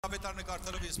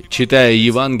Читая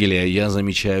Евангелие, я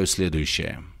замечаю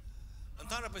следующее.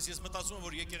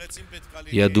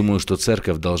 Я думаю, что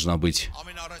церковь должна быть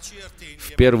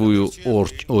в первую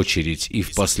очередь и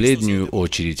в последнюю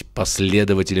очередь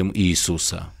последователем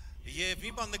Иисуса.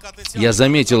 Я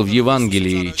заметил в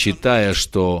Евангелии, читая,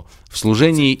 что в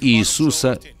служении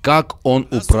Иисуса, как Он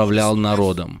управлял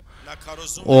народом.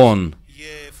 Он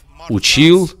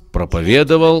учил,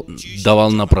 проповедовал,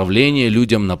 давал направление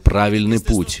людям на правильный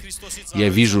путь. Я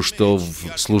вижу, что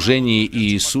в служении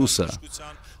Иисуса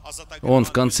Он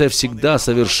в конце всегда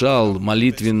совершал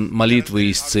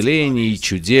молитвы исцелений,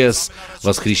 чудес,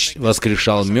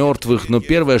 воскрешал мертвых. Но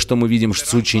первое, что мы видим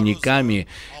с учениками,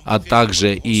 а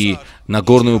также и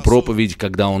Нагорную проповедь,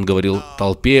 когда Он говорил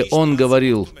толпе, Он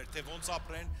говорил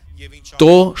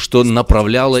то, что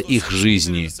направляло их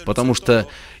жизни. Потому что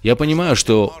я понимаю,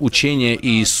 что учения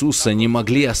Иисуса не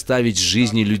могли оставить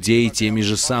жизни людей теми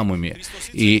же самыми.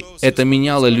 И это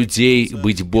меняло людей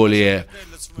быть более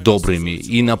добрыми.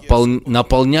 И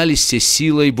наполнялись все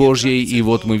силой Божьей. И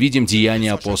вот мы видим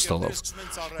деяния апостолов.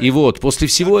 И вот после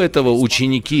всего этого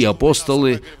ученики,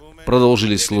 апостолы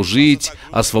продолжили служить,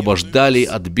 освобождали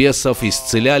от бесов,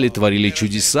 исцеляли, творили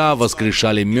чудеса,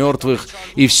 воскрешали мертвых.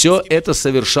 И все это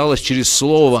совершалось через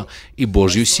Слово и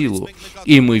Божью силу.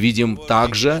 И мы видим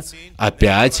также,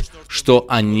 опять, что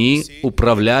они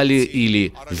управляли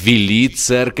или вели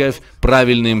церковь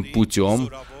правильным путем,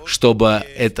 чтобы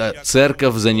эта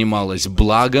церковь занималась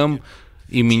благом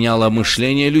и меняла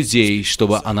мышление людей,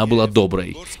 чтобы она была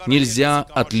доброй. Нельзя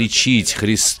отличить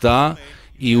Христа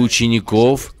и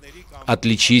учеников,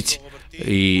 отличить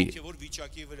и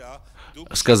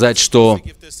сказать, что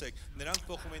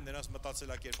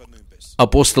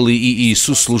апостолы и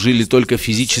Иисус служили только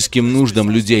физическим нуждам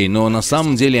людей, но на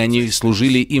самом деле они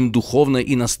служили им духовно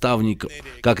и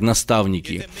как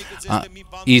наставники.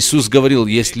 Иисус говорил,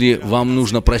 если вам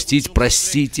нужно простить,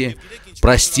 простите,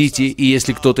 и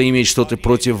если кто-то имеет что-то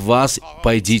против вас,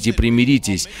 пойдите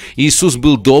примиритесь. Иисус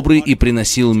был добрый и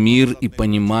приносил мир и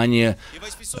понимание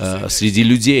среди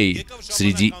людей,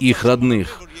 среди их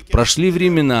родных. Прошли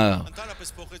времена,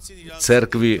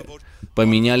 церкви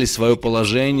поменяли свое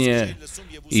положение,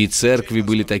 и церкви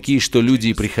были такие, что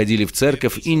люди приходили в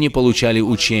церковь и не получали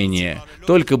учения.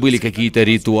 Только были какие-то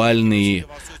ритуальные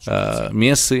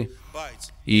мессы,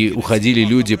 и уходили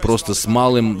люди просто с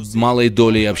малой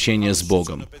долей общения с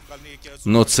Богом.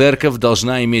 Но церковь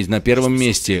должна иметь на первом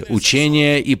месте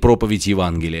учение и проповедь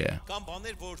Евангелия.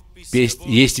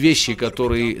 Есть вещи,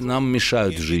 которые нам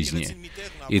мешают в жизни.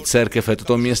 И церковь — это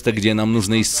то место, где нам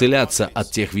нужно исцеляться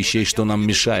от тех вещей, что нам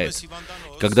мешает.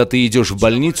 Когда ты идешь в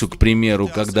больницу, к примеру,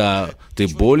 когда ты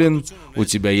болен, у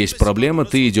тебя есть проблема,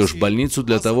 ты идешь в больницу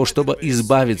для того, чтобы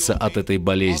избавиться от этой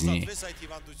болезни.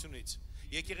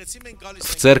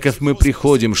 В церковь мы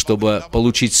приходим, чтобы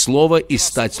получить Слово и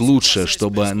стать лучше,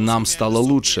 чтобы нам стало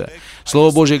лучше.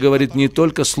 Слово Божье говорит, не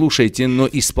только слушайте, но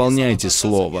исполняйте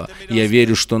Слово. Я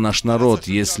верю, что наш народ,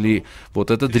 если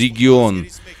вот этот регион,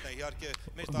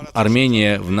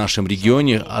 Армения в нашем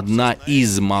регионе, одна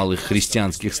из малых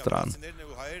христианских стран.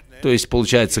 То есть,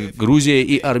 получается, Грузия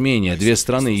и Армения, две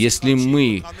страны. Если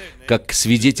мы, как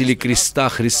свидетели креста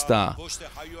Христа,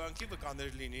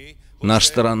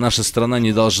 наша страна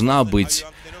не должна быть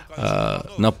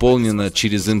наполнена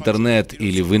через интернет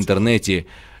или в интернете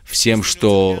всем,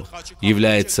 что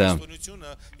является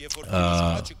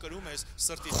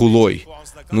хулой.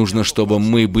 Нужно, чтобы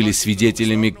мы были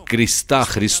свидетелями креста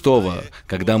Христова.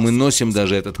 Когда мы носим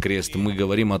даже этот крест, мы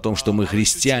говорим о том, что мы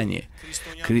христиане.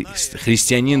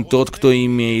 Христианин тот, кто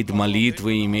имеет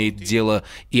молитвы, имеет дело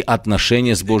и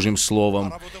отношения с Божьим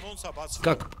Словом.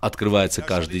 Как открывается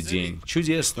каждый день?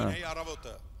 Чудесно.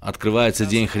 Открывается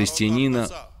день христианина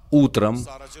утром.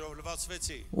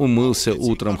 Умылся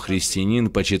утром христианин,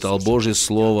 почитал Божье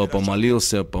Слово,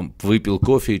 помолился, выпил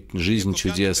кофе, жизнь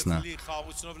чудесна.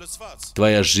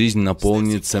 Твоя жизнь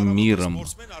наполнится миром.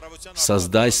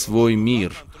 Создай свой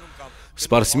мир.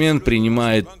 Спортсмен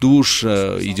принимает душ,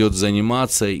 идет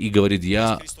заниматься и говорит,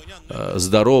 я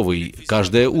здоровый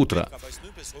каждое утро.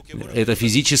 Это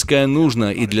физическое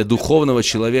нужно, и для духовного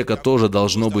человека тоже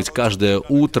должно быть каждое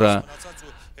утро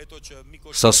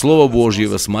со Слова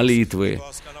Божьего, с молитвы,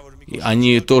 а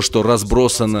не то, что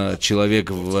разбросано, человек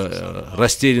в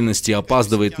растерянности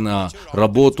опаздывает на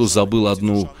работу, забыл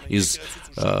одну из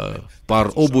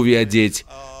пар обуви одеть.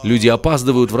 Люди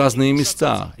опаздывают в разные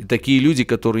места, и такие люди,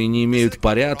 которые не имеют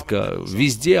порядка,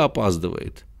 везде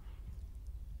опаздывают.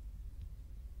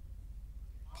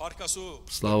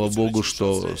 Слава Богу,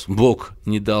 что Бог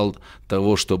не дал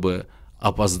того, чтобы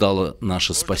опоздало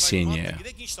наше спасение.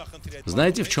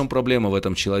 Знаете, в чем проблема в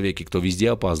этом человеке, кто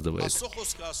везде опаздывает?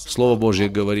 Слово Божье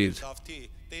говорит,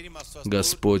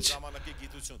 Господь,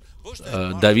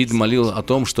 Давид молил о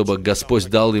том, чтобы Господь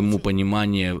дал ему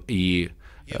понимание и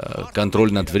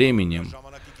контроль над временем,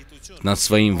 над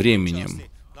своим временем,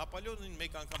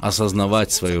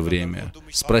 осознавать свое время.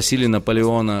 Спросили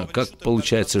Наполеона, как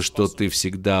получается, что ты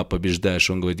всегда побеждаешь?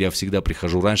 Он говорит, я всегда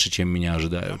прихожу раньше, чем меня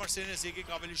ожидают.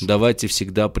 Давайте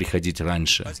всегда приходить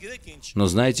раньше. Но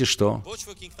знаете что?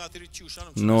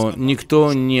 Но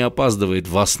никто не опаздывает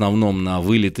в основном на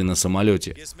вылеты на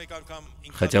самолете.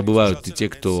 Хотя бывают и те,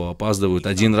 кто опаздывают.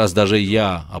 Один раз даже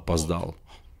я опоздал.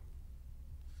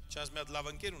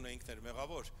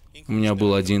 У меня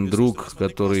был один друг,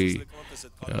 который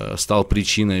стал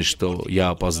причиной, что я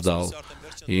опоздал.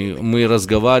 И мы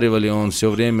разговаривали, он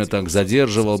все время так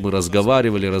задерживал, мы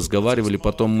разговаривали,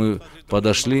 потом мы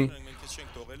подошли,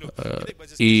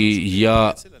 и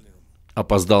я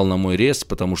опоздал на мой рейс,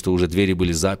 потому что уже двери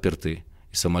были заперты,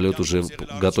 и самолет уже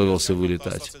готовился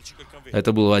вылетать.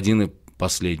 Это был один и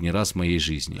последний раз в моей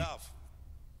жизни.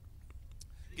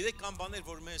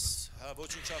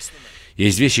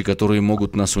 Есть вещи, которые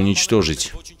могут нас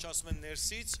уничтожить.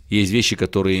 Есть вещи,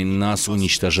 которые нас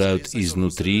уничтожают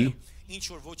изнутри,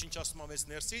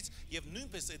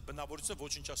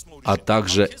 а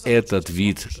также этот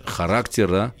вид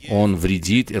характера, он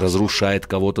вредит и разрушает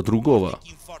кого-то другого.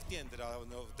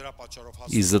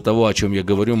 Из-за того, о чем я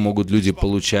говорю, могут люди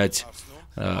получать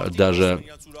даже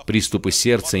приступы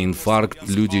сердца, инфаркт,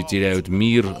 люди теряют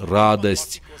мир,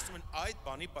 радость.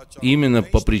 Именно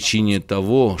по причине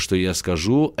того, что я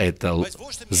скажу, это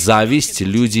зависть,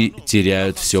 люди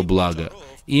теряют все благо.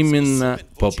 Именно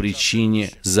по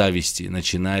причине зависти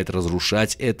начинает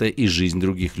разрушать это и жизнь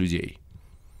других людей.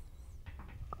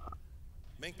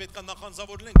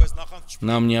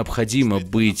 Нам необходимо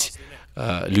быть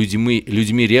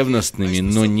людьми ревностными,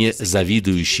 но не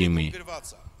завидующими.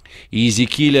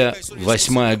 Иезекииля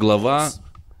 8 глава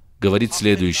говорит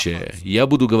следующее. Я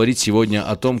буду говорить сегодня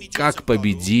о том, как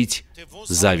победить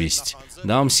зависть.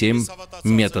 Дам 7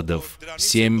 методов,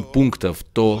 7 пунктов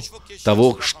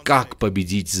того, как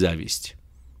победить зависть.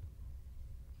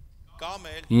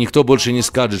 И никто больше не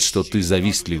скажет, что ты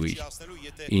завистливый.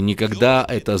 И никогда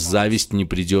эта зависть не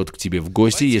придет к тебе в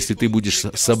гости, если ты будешь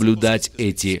соблюдать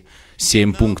эти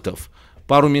 7 пунктов.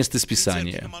 Пару мест из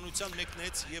Писания.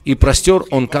 «И простер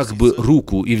он как бы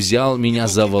руку, и взял меня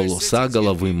за волоса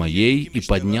головы моей, и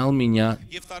поднял меня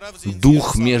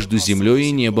дух между землей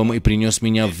и небом, и принес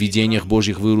меня в видениях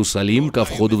Божьих в Иерусалим ко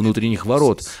входу внутренних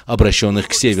ворот, обращенных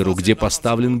к северу, где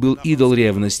поставлен был идол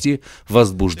ревности,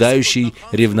 возбуждающий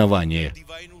ревнование».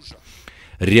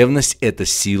 Ревность — это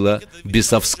сила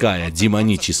бесовская,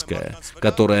 демоническая,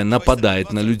 которая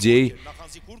нападает на людей.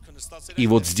 И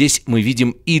вот здесь мы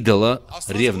видим идола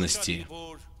ревности.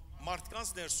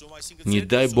 Не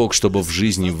дай Бог, чтобы в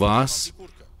жизни в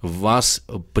вас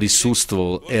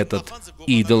присутствовал этот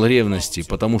идол ревности,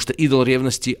 потому что идол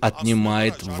ревности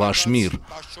отнимает ваш мир.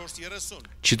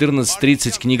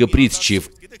 14:30, книга Притчи.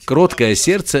 «Кроткое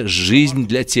сердце — жизнь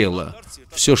для тела».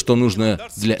 Все, что нужно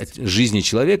для жизни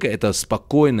человека, это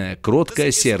спокойное,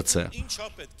 кроткое сердце.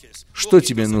 Что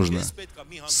тебе нужно?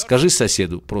 Скажи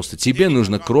соседу просто, тебе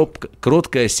нужно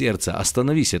кроткое сердце.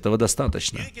 Остановись, этого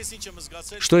достаточно.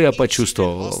 Что я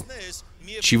почувствовал?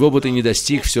 Чего бы ты ни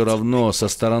достиг, все равно со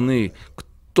стороны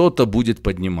кто-то будет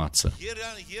подниматься.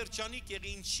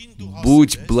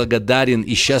 Будь благодарен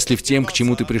и счастлив тем, к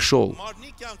чему ты пришел,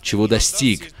 чего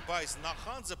достиг.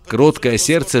 Кроткое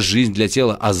сердце — жизнь для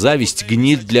тела, а зависть —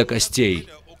 гниль для костей.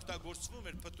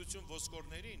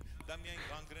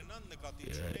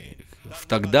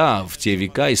 Тогда, в те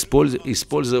века,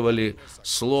 использовали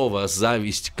слово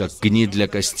 «зависть» как «гниль для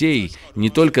костей» не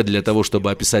только для того,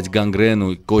 чтобы описать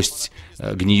гангрену,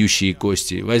 гниющие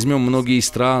кости. Возьмем многие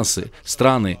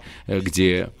страны,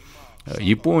 где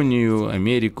Японию,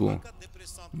 Америку,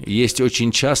 есть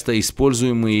очень часто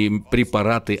используемые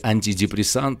препараты,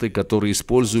 антидепрессанты, которые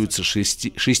используются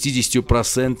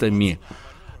 60%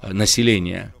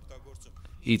 населения.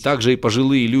 И также и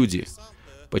пожилые люди.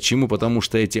 Почему? Потому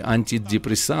что эти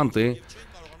антидепрессанты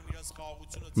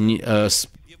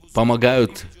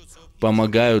помогают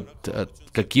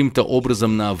каким-то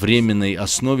образом на временной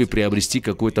основе приобрести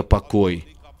какой-то покой.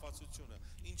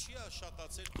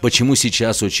 Почему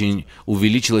сейчас очень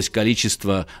увеличилось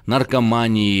количество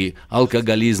наркомании,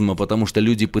 алкоголизма? Потому что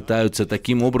люди пытаются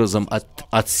таким образом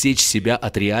отсечь себя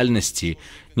от реальности,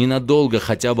 ненадолго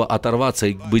хотя бы оторваться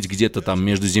и быть где-то там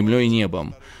между землей и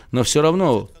небом. Но все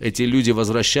равно эти люди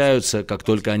возвращаются, как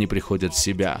только они приходят в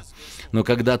себя. Но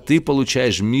когда ты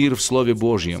получаешь мир в Слове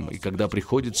Божьем, и когда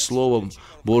приходит Словом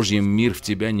Божьим мир в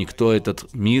тебя, никто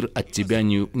этот мир от тебя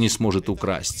не сможет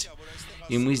украсть.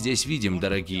 И мы здесь видим,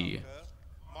 дорогие,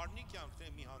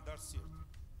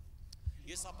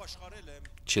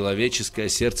 человеческое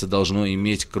сердце должно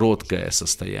иметь кроткое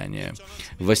состояние.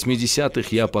 В 80-х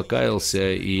я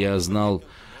покаялся, и я знал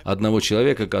одного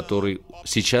человека, который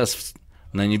сейчас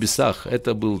на небесах.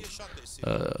 Это был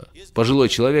пожилой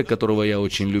человек, которого я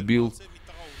очень любил.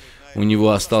 У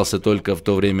него остался только в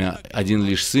то время один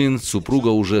лишь сын, супруга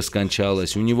уже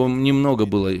скончалась. У него немного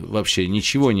было, вообще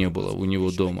ничего не было у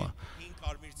него дома.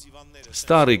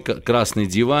 Старый красный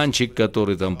диванчик,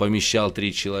 который там помещал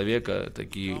 3 человека,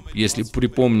 такие, если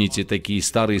припомните, такие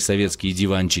старые советские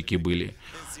диванчики были,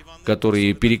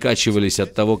 которые перекачивались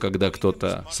от того, когда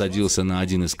кто-то садился на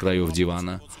один из краев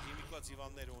дивана.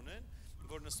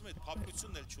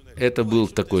 Это был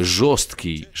такой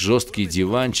жесткий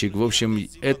диванчик. В общем,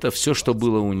 это все, что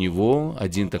было у него,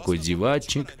 один такой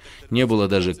диванчик. Не было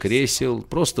даже кресел,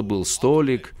 просто был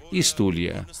столик и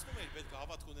стулья,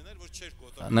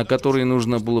 на которые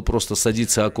нужно было просто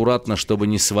садиться аккуратно, чтобы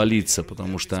не свалиться,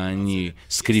 потому что они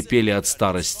скрипели от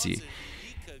старости.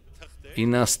 И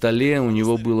на столе у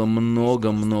него было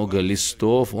много-много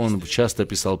листов, он часто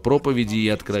писал проповеди и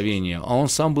откровения, а он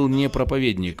сам был не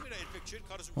проповедник.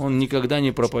 Он никогда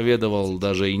не проповедовал,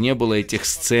 даже и не было этих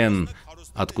сцен,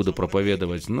 откуда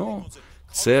проповедовать, но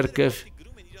церковь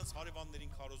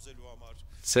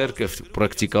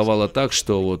практиковала так,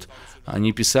 что вот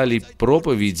они писали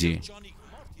проповеди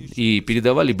и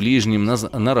передавали ближним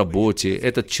на работе.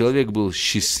 Этот человек был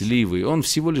счастливый, он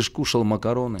всего лишь кушал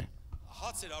макароны.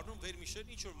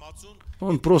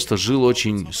 Он просто жил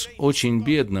очень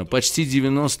бедно. Почти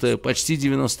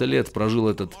 90 лет прожил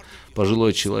этот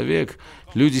пожилой человек.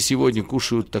 Люди сегодня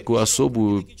кушают такую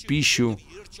особую пищу,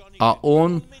 а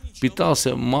он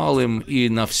питался малым и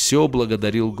на все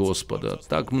благодарил Господа.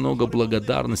 Так много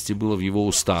благодарности было в его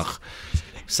устах.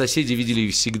 Соседи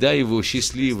видели всегда его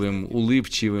счастливым,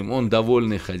 улыбчивым, он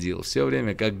довольный ходил. Все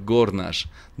время, как гор наш,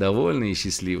 довольный и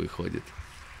счастливый ходит.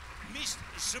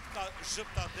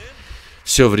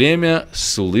 Все время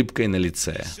с улыбкой на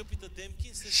лице.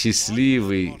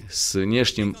 Счастливый, с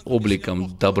внешним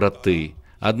обликом доброты.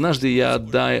 Однажды я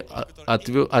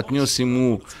отнес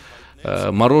ему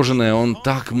мороженое, он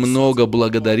так много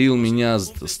благодарил меня,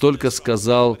 столько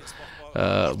сказал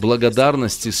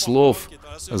благодарности, слов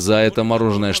за это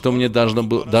мороженое, что мне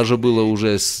даже было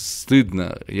уже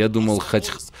стыдно. Я думал,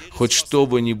 хоть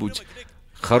что-нибудь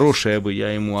хорошее бы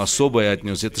я ему особое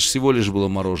отнес. Это же всего лишь было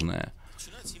мороженое.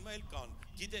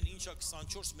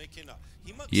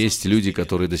 Есть люди,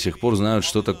 которые до сих пор знают,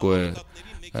 что такое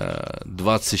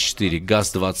 24,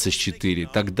 ГАЗ-24.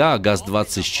 Тогда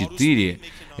ГАЗ-24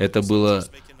 это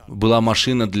была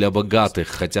машина для богатых,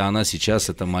 хотя она сейчас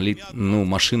это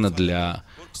машина для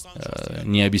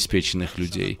необеспеченных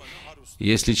людей.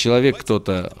 Если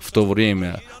кто-то в то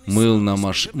время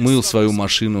мыл свою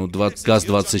машину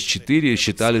ГАЗ-24,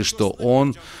 считали, что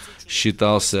он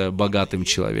считался богатым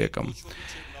человеком.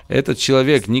 Этот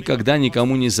человек никогда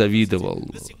никому не завидовал.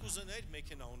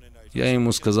 Я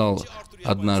ему сказал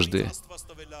однажды: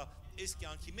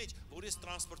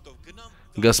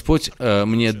 Господь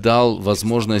мне дал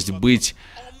возможность быть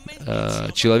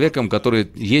человеком, который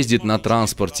ездит на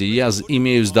транспорте. Я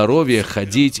имею здоровье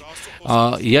ходить.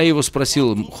 Я его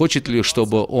спросил, хочет ли,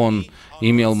 чтобы он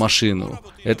имел машину.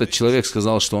 Этот человек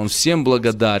сказал, что он всем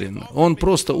благодарен. Он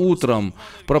просто утром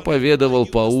проповедовал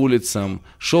по улицам,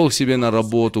 шел к себе на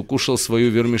работу, кушал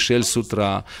свою вермишель с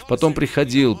утра, потом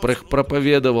приходил,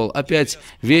 проповедовал, опять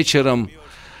вечером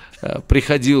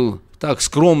приходил, так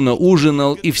скромно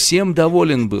ужинал и всем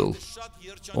доволен был.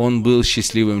 Он был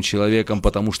счастливым человеком,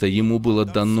 потому что ему было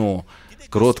дано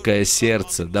кроткое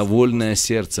сердце, довольное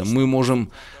сердце. Мы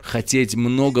можем хотеть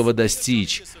многого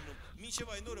достичь.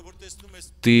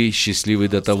 Ты счастливый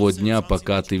до того дня,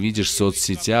 пока ты видишь в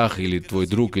соцсетях, или твой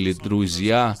друг, или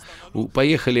друзья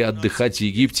поехали отдыхать в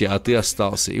Египте, а ты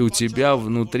остался. И у тебя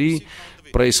внутри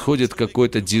происходит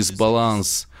какой-то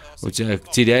дисбаланс, у тебя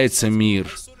теряется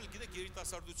мир.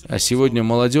 А сегодня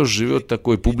молодежь живет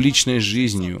такой публичной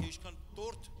жизнью.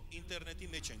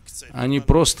 Они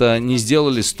просто не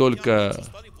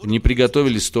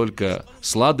приготовили столько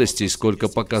сладостей, сколько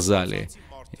показали.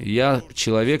 Я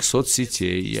человек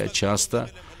соцсетей, я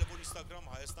часто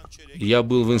Я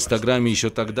был в Инстаграме еще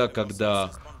тогда,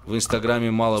 когда в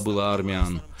Инстаграме мало было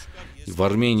армян. В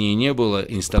Армении не было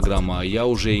Инстаграма, а я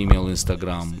уже имел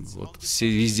Инстаграм. Вот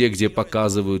везде, где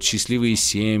показывают счастливые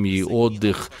семьи,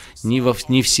 отдых,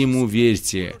 не всему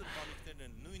верьте.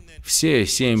 Все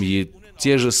семьи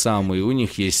те же самые, у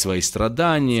них есть свои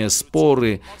страдания,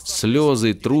 споры,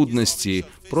 слезы, трудности.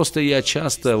 Просто я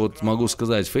часто, вот могу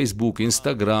сказать, Facebook,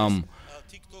 Instagram,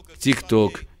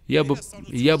 TikTok,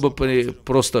 я бы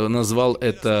просто назвал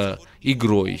это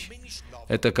игрой.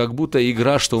 Это как будто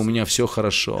игра, что у меня все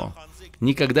хорошо.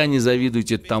 Никогда не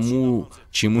завидуйте тому,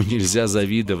 чему нельзя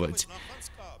завидовать.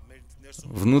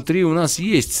 Внутри у нас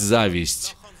есть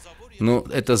зависть, но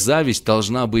эта зависть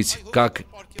должна быть как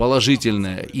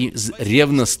положительная, и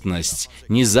ревностность,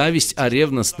 не зависть, а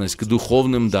ревностность к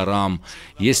духовным дарам.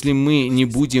 Если мы не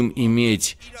будем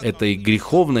иметь этой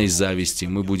греховной зависти,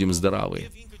 мы будем здравы.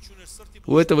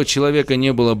 У этого человека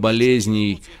не было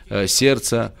болезней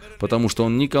сердца, потому что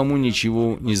он никому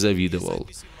ничего не завидовал.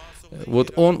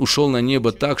 Вот он ушел на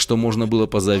небо так, что можно было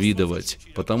позавидовать,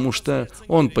 потому что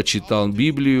он почитал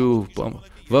Библию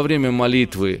во время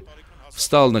молитвы,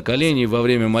 встал на колени во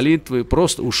время молитвы,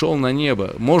 просто ушел на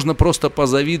небо. Можно просто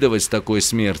позавидовать такой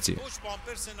смерти.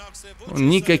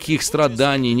 Никаких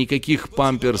страданий, никаких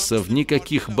памперсов,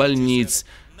 никаких больниц.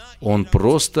 Он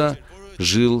просто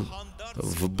жил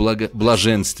в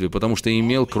блаженстве, потому что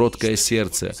имел кроткое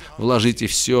сердце. Вложите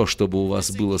все, чтобы у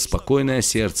вас было спокойное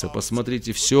сердце.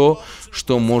 Посмотрите все,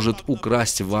 что может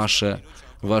украсть ваш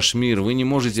мир. Вы не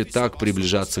можете так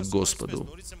приближаться к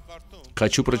Господу.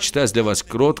 Хочу прочитать для вас: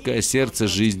 кроткое сердце —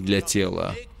 жизнь для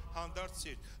тела,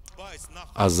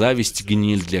 а зависть —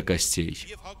 гниль для костей.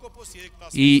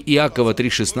 И Иакова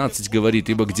 3,16 говорит: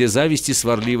 ибо где зависть и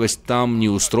сварливость, там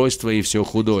неустройство и все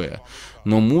худое.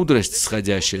 Но мудрость,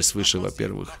 сходящая свыше,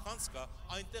 во-первых.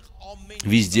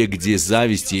 Везде, где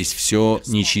зависть, есть все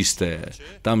нечистое.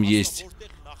 Там,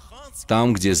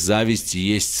 где зависть,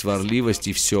 есть сварливость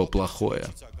и все плохое.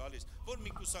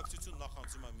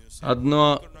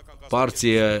 Одна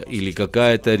партия или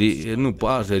какая-то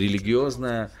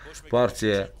религиозная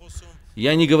партия.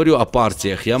 Я не говорю о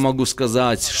партиях, я могу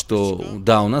сказать, что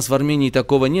да, у нас в Армении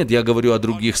такого нет, я говорю о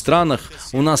других странах,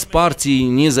 у нас партии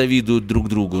не завидуют друг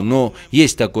другу, но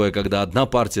есть такое, когда одна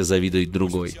партия завидует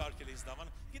другой.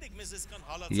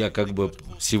 Я как бы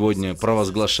сегодня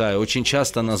провозглашаю, очень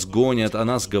часто нас гонят, о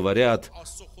нас говорят.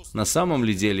 На самом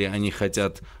ли деле они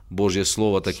хотят Божье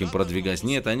Слово таким продвигать?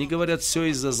 Нет, они говорят все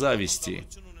из-за зависти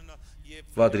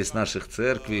в адрес наших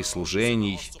церквей,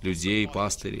 служений, людей,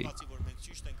 пастырей.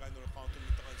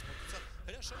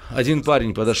 Один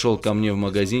парень подошел ко мне в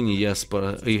магазине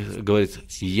и говорит: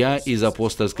 я из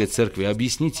апостольской церкви,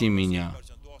 объясните мне.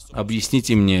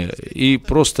 И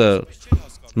просто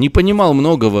не понимал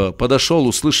многого, подошел,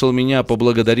 услышал меня,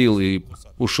 поблагодарил и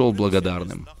ушел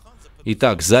благодарным.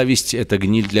 Итак, зависть — это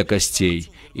гниль для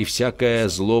костей, и всякое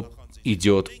зло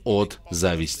идет от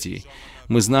зависти.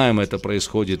 Мы знаем, это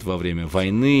происходит во время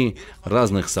войны,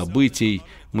 разных событий.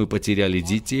 Мы потеряли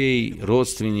детей,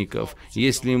 родственников.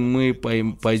 Если мы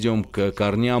пойдем к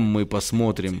корням, мы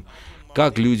посмотрим,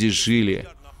 как люди жили.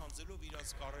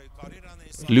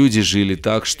 Люди жили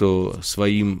так, что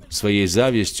своей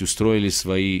завистью строили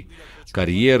свои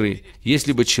карьеры.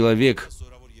 Если бы человек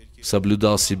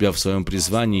соблюдал себя в своем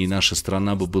призвании, наша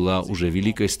страна бы была уже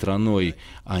великой страной,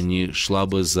 а не шла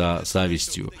бы за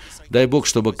завистью. Дай Бог,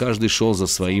 чтобы каждый шел за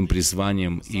своим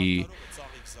призванием, и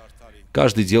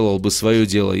каждый делал бы свое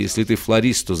дело. Если ты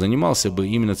флорист, то занимался бы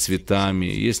именно цветами.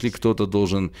 Если кто-то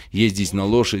должен ездить на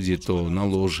лошади, то на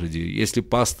лошади. Если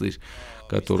пастырь,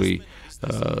 который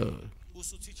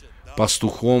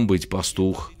пастухом быть,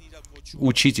 пастух,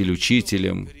 учитель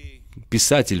учителем,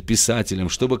 писатель писателем,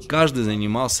 чтобы каждый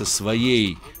занимался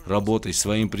своей работой,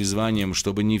 своим призванием,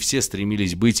 чтобы не все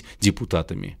стремились быть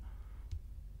депутатами.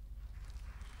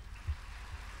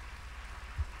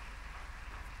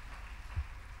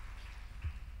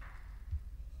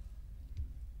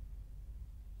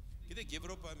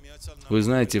 Вы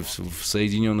знаете, в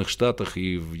Соединенных Штатах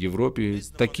и в Европе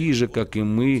такие же, как и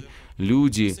мы,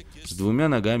 люди с двумя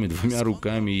ногами, двумя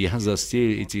руками. Я за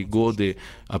все эти годы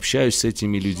общаюсь с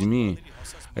этими людьми.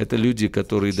 Это люди,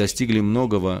 которые достигли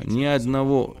многого. Ни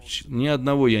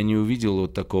одного я не увидел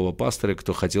вот такого пастора,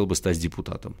 кто хотел бы стать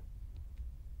депутатом.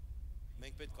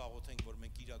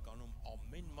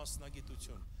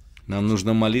 Нам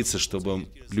нужно молиться, чтобы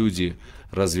люди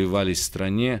развивались в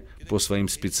стране по своим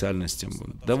специальностям.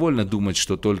 Довольно думать,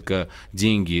 что только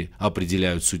деньги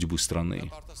определяют судьбу страны.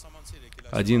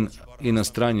 Один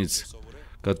иностранец,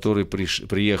 который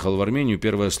приехал в Армению,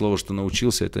 первое слово, что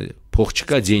научился, это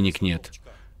 «похчка, денег нет».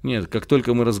 Нет, как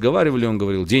только мы разговаривали, он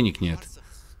говорил, денег нет.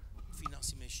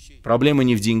 Проблема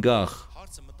не в деньгах,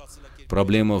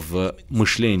 проблема в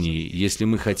мышлении. Если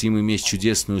мы хотим иметь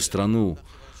чудесную страну,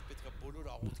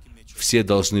 все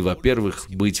должны, во-первых,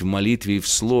 быть в молитве и в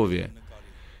слове.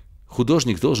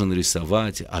 Художник должен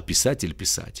рисовать, а писатель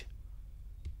писать.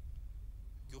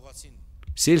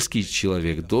 Сельский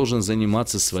человек должен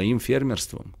заниматься своим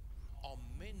фермерством.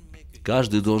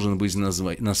 Каждый должен быть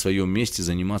на своем месте,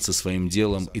 заниматься своим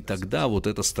делом, и тогда вот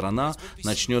эта страна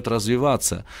начнет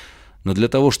развиваться. Но для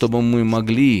того, чтобы мы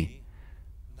могли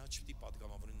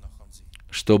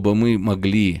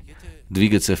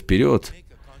двигаться вперед,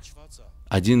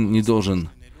 один не должен...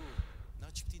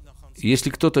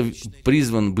 Если кто-то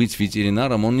призван быть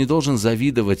ветеринаром, он не должен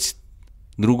завидовать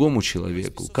другому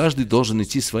человеку. Каждый должен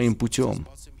идти своим путем.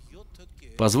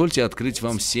 Позвольте открыть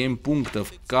вам 7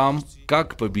 пунктов,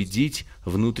 как победить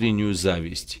внутреннюю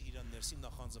зависть.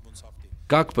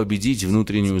 Как победить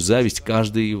внутреннюю зависть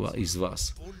каждый из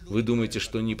вас? Вы думаете,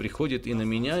 что не приходит и на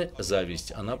меня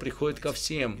зависть? Она приходит ко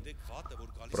всем.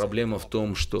 Проблема в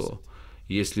том, что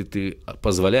если ты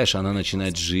позволяешь, она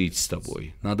начинает жить с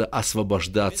тобой. Надо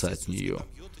освобождаться от нее.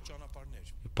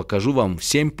 Покажу вам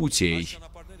 7 путей.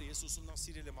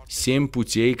 7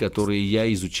 путей, которые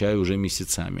я изучаю уже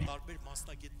месяцами.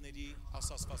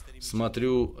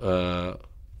 Смотрю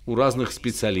у разных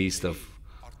специалистов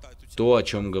то, о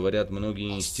чем говорят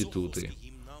многие институты.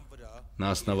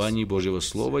 На основании Божьего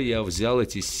Слова я взял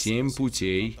эти 7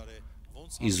 путей,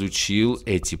 изучил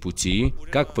эти пути,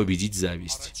 как победить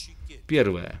зависть.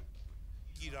 Первое.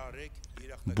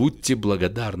 Будьте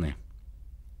благодарны.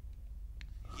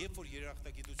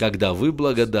 Когда вы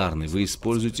благодарны, вы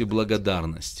используете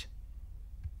благодарность.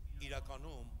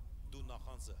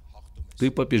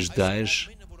 Ты побеждаешь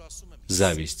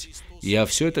зависть. Я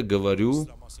все это говорю,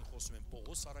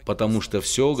 потому что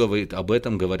все об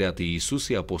этом говорят и Иисус,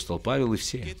 и апостол Павел, и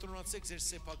все.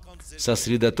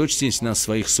 Сосредоточьтесь на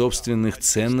своих собственных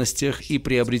ценностях и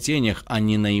приобретениях, а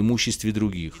не на имуществе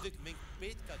других.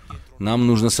 Нам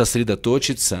нужно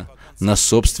сосредоточиться на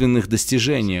собственных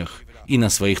достижениях и на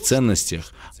своих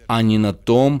ценностях, а не на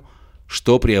том,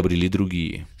 что приобрели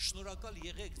другие.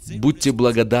 Будьте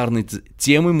благодарны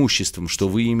тем имуществом, что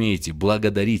вы имеете.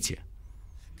 Благодарите.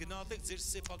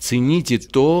 Цените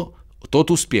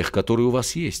тот успех, который у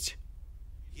вас есть.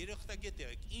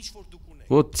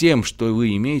 Вот тем, что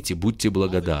вы имеете, будьте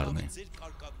благодарны.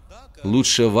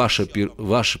 Лучше ваш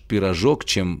пирожок,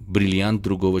 чем бриллиант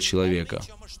другого человека.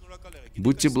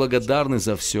 Будьте благодарны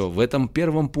за все. В этом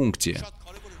первом пункте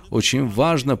очень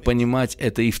важно понимать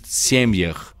это и в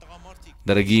семьях.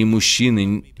 Дорогие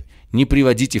мужчины, не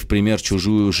приводите в пример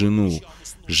чужую жену.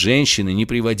 Женщины, не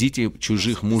приводите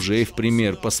чужих мужей в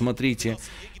пример. Посмотрите,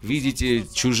 видите,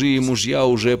 чужие мужья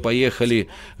уже поехали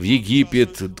в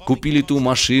Египет, купили ту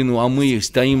машину, а мы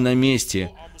стоим на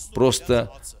месте.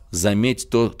 Просто заметь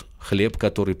тот хлеб,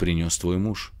 который принес твой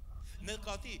муж.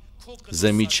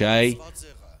 Замечай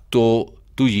ту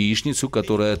яичницу,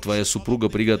 которую твоя супруга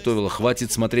приготовила.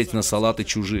 Хватит смотреть на салаты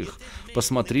чужих.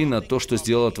 Посмотри на то, что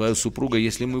сделала твоя супруга.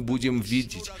 Если мы будем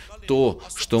видеть то,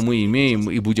 что мы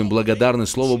имеем, и будем благодарны,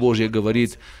 Слово Божье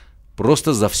говорит,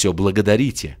 просто за все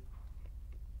благодарите.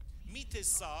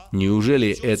 Неужели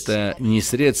это не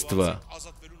средство?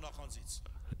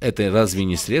 Это разве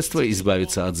не средство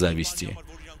избавиться от зависти?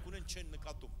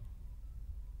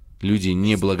 Люди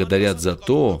не благодарят за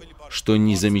то, что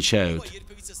не замечают.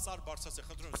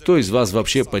 Кто из вас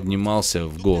вообще поднимался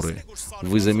в горы?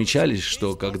 Вы замечали,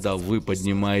 что когда вы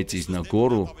поднимаетесь на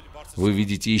гору, вы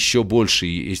видите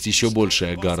есть еще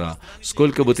большая гора.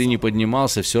 Сколько бы ты ни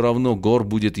поднимался, все равно гор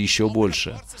будет еще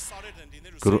больше.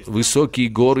 Высокие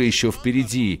горы еще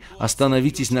впереди.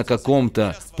 Остановитесь на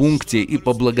каком-то пункте и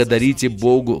поблагодарите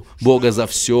Бога за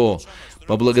все.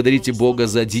 Поблагодарите Бога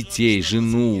за детей,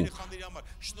 жену,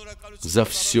 за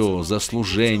все, за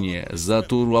служение, за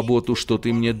ту работу, что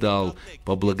Ты мне дал.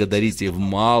 Поблагодарите в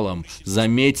малом,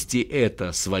 заметьте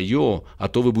это свое, а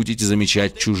то вы будете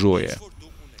замечать чужое.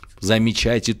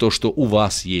 Замечайте то, что у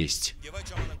вас есть,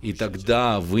 и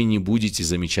тогда вы не будете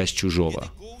замечать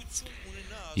чужого.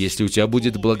 Если у тебя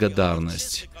будет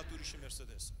благодарность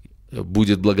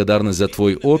за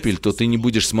твой Opel, то ты не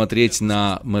будешь смотреть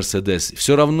на Mercedes.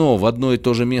 Все равно в одно и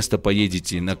то же место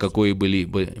поедете на какой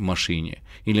бы машине.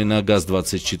 Или на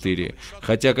ГАЗ-24.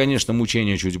 Хотя, конечно,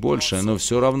 мучение чуть больше, но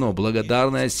все равно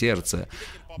благодарное сердце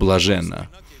блаженно.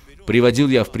 Приводил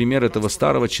я в пример этого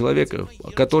старого человека,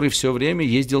 который все время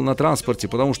ездил на транспорте,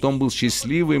 потому что он был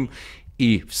счастливым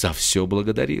и за все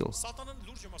благодарил.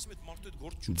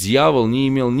 Дьявол не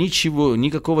имел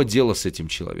никакого дела с этим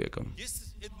человеком.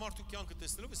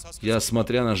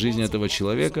 смотря на жизнь этого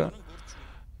человека,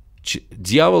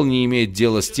 дьявол не имеет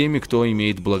дела с теми, кто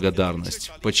имеет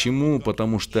благодарность. Почему?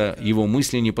 Потому что его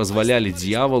мысли не позволяли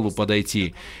дьяволу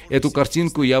подойти. Эту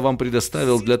картинку я вам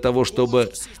предоставил для того,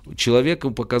 чтобы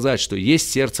человеку показать, что есть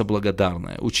сердце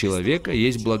благодарное. У человека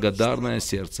есть благодарное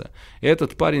сердце.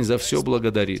 Этот парень за все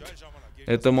благодарит.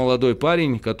 Это молодой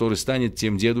парень, который станет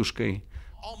тем дедушкой.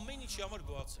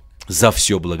 За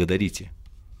все благодарите.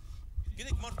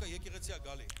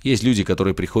 Есть люди,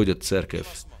 которые приходят в церковь.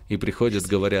 И приходят,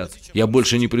 говорят: я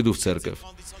больше не приду в церковь.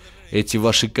 Эти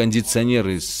ваши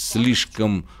кондиционеры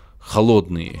слишком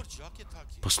холодные.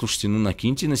 Послушайте,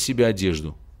 накиньте на себя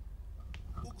одежду,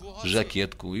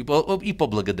 жакетку и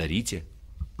поблагодарите.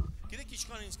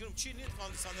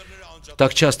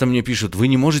 Так часто мне пишут: вы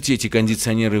не можете эти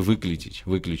кондиционеры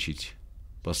выключить.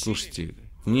 Послушайте,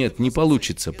 нет, не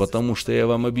получится, потому что я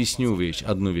вам объясню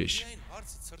одну вещь.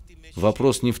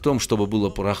 Вопрос не в том, чтобы было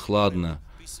прохладно.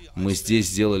 Мы здесь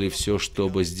сделали все,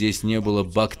 чтобы здесь не было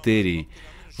бактерий.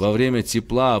 Во время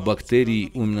тепла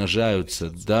бактерии умножаются.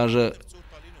 Даже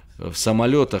в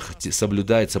самолетах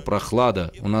соблюдается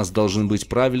прохлада. У нас должен быть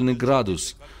правильный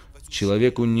градус.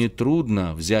 Человеку не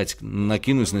трудно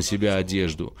накинуть на себя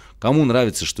одежду. Кому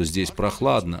нравится, что здесь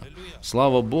прохладно?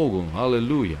 Слава Богу!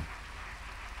 Аллилуйя!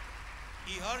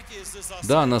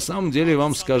 Да, на самом деле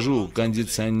вам скажу,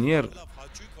 кондиционер,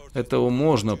 этого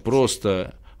можно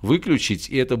просто выключить,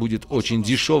 и это будет очень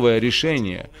дешевое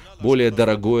решение. Более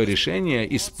дорогое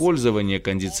решение – использование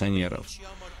кондиционеров.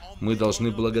 Мы должны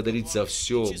благодарить за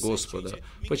все Господа.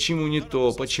 Почему не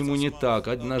то, почему не так?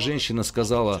 Одна женщина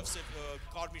сказала,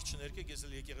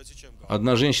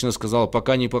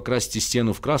 пока не покрасите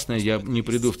стену в красное, я не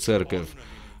приду в церковь.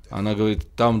 Она говорит,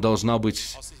 там должна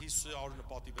быть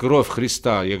кровь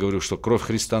Христа. Я говорю, что кровь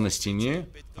Христа на стене?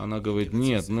 Она говорит,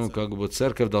 нет,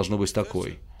 церковь должна быть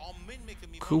такой.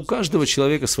 У каждого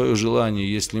человека свое желание,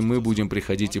 если мы будем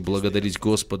приходить и благодарить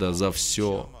Господа за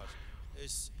все,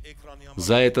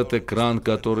 за этот экран,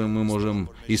 который мы можем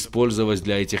использовать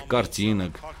для этих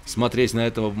картинок, смотреть на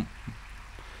этого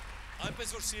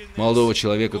молодого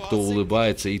человека, кто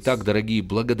улыбается. Итак, дорогие,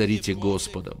 благодарите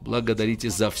Господа, благодарите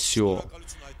за все.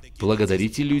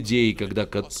 Благодарите людей, когда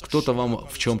кто-то вам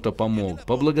в чем-то помог.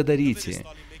 Поблагодарите.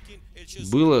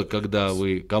 Было, когда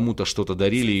вы кому-то что-то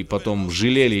дарили и потом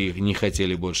жалели и не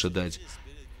хотели больше дать?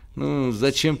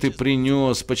 Зачем ты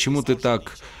принес? Почему ты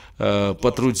так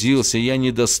потрудился? Я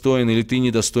недостоин, или ты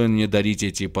недостоин мне дарить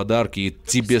эти подарки, и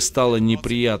тебе стало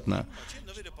неприятно?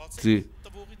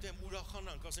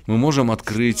 Мы можем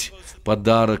открыть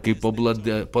подарок и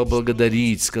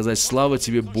поблагодарить, сказать: слава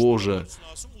тебе, Боже.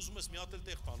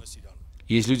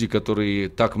 Есть люди, которые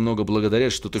так много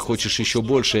благодарят, что ты хочешь еще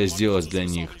большее сделать для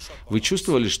них. Вы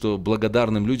чувствовали, что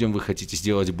благодарным людям вы хотите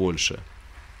сделать больше?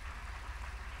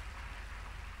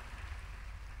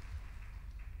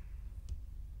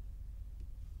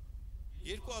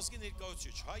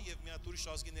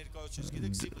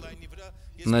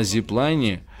 На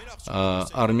зиплайне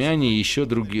армяне и еще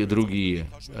другие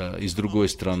из другой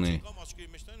страны.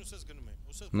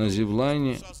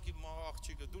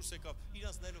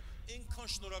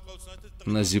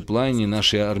 На зиплайне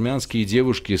наши армянские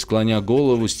девушки, склоня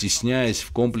голову, стесняясь,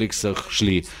 в комплексах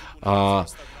шли. А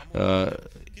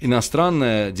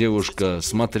иностранная девушка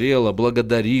смотрела,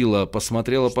 благодарила,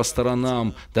 посмотрела по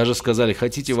сторонам, даже сказали: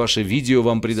 хотите, ваше видео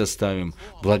вам предоставим.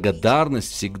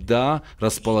 Благодарность всегда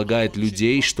располагает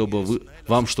людей, чтобы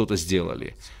вам что-то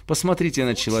сделали. Посмотрите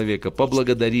на человека,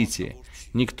 поблагодарите.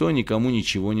 Никто никому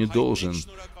ничего не должен.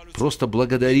 Просто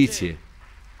благодарите.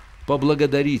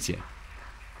 Поблагодарите.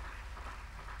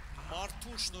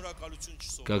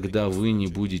 Когда вы не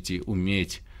будете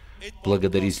уметь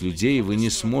благодарить людей, вы не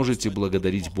сможете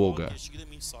благодарить Бога.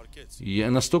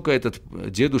 Настолько этот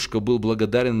дедушка был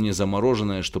благодарен мне за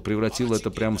мороженое, что превратил это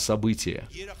прямо в событие.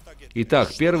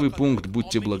 Итак, первый пункт: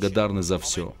 будьте благодарны за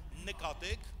все.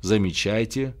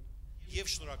 Замечайте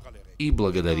и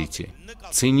благодарите.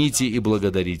 Цените и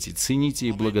благодарите. Цените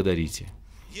и благодарите.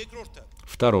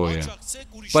 Второе.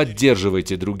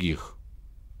 Поддерживайте других.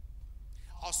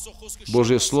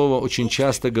 Божье Слово очень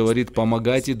часто говорит: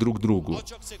 помогайте друг другу,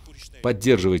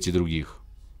 поддерживайте других.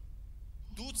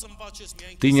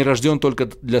 Ты не рожден только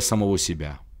для самого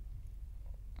себя.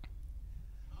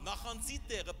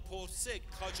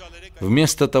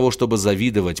 Вместо того, чтобы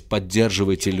завидовать,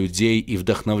 поддерживайте людей и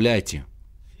вдохновляйте.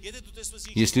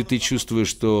 Если ты чувствуешь,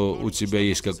 что у тебя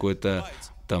есть какой-то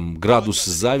градус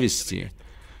зависти,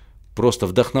 просто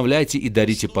вдохновляйте и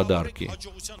дарите подарки.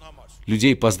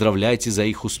 Людей поздравляйте за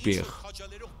их успех.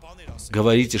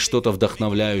 Говорите что-то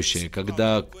вдохновляющее.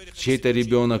 Когда чей-то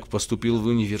ребенок поступил в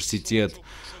университет,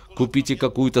 Купите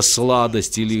какую-то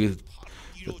сладость или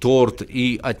торт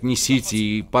и отнесите,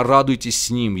 и порадуйтесь с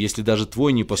ним, если даже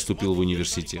твой не поступил в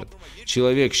университет.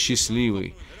 Человек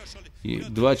счастливый. И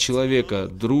два человека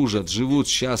дружат, живут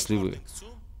счастливы.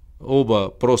 Оба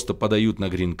просто подают на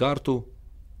грин-карту.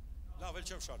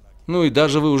 Ну и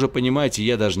даже вы уже понимаете,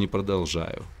 я даже не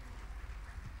продолжаю.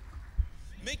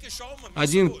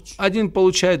 Один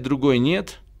получает, другой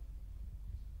нет.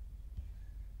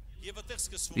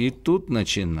 И тут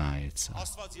начинается.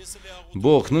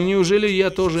 Бог, ну неужели я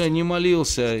тоже не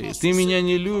молился? Ты меня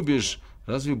не любишь?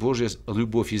 Разве Божья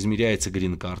любовь измеряется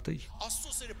грин-картой?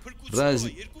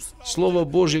 Разве Слово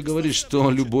Божье говорит,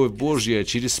 что любовь Божья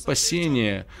через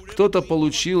спасение. Кто-то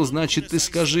получил, значит, ты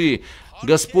скажи: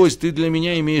 Господь, ты для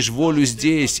меня имеешь волю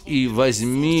здесь, и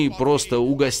возьми, просто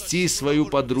угости свою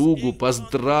подругу,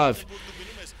 поздравь.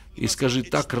 И скажи: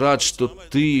 так рад, что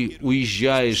ты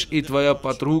уезжаешь, и твоя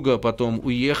подруга потом,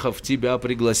 уехав, тебя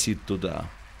пригласит туда.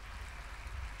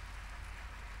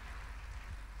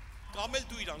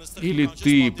 Или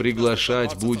ты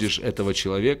приглашать будешь этого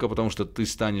человека, потому что ты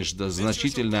станешь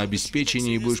значительно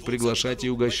обеспеченнее и будешь приглашать и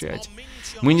угощать.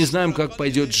 Мы не знаем, как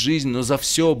пойдет жизнь, но за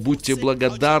все будьте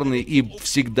благодарны и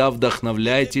всегда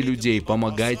вдохновляйте людей,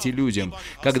 помогайте людям.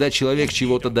 Когда человек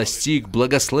чего-то достиг,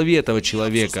 благослови этого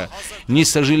человека. Не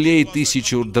сожалей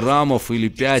 1000 драмов или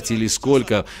 5 или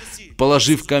сколько,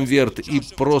 положи в конверт и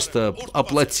просто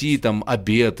оплати там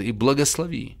обед и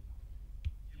благослови.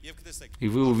 И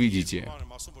вы увидите,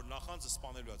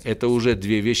 это уже 2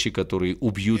 вещи, которые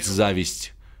убьют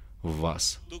зависть в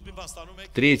вас.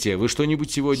 3. Вы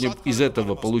что-нибудь сегодня из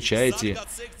этого получаете?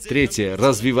 3.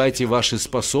 Развивайте ваши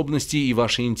способности и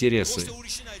ваши интересы.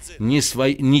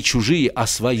 Не чужие, а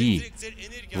свои.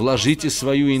 Вложите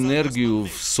свою энергию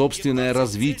в собственное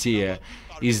развитие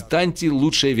и станьте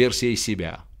лучшей версией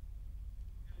себя.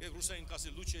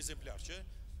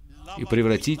 И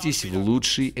превратитесь в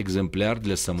лучший экземпляр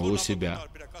для самого себя.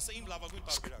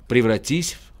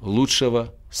 Превратись в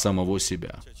лучшего самого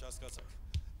себя.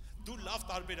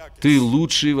 Ты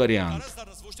лучший вариант.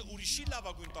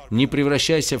 Не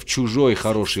превращайся в чужой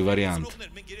хороший вариант.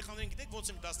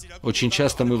 Очень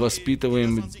часто мы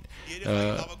воспитываем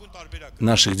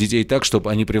наших детей так,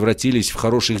 чтобы они превратились в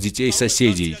хороших детей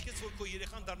соседей.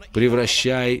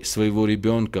 Превращай своего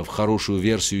ребенка в хорошую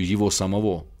версию его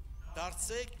самого.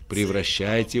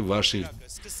 Превращайте ваши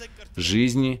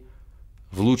жизни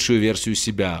в лучшую версию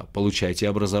себя. Получайте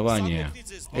образование.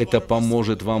 Это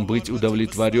поможет вам быть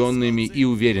удовлетворенными и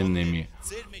уверенными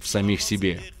в самих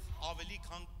себе.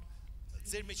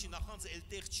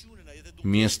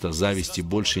 Места зависти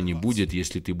больше не будет,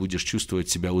 если ты будешь чувствовать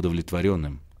себя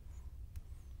удовлетворенным.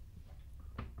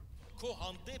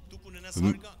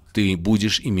 Ты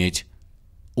будешь иметь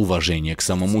уважение к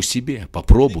самому себе.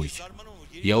 Попробуй.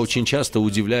 Я очень часто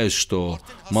удивляюсь, что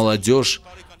молодежь,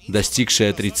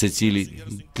 достигшая 30 лет,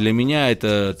 для меня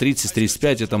это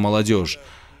 30-35, это молодежь.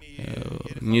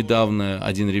 Недавно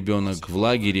один ребенок в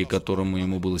лагере, которому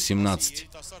ему было 17,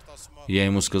 я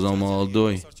ему сказал: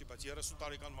 молодой,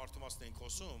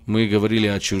 мы говорили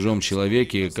о чужом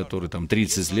человеке, который там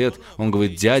 30 лет, он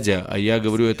говорит: дядя, а я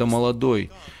говорю: это молодой.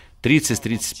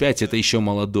 30-35 это еще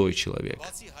молодой человек.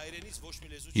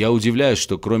 Я удивляюсь,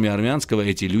 что кроме армянского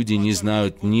эти люди не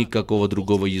знают никакого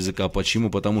другого языка. Почему?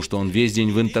 Потому что он весь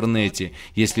день в интернете.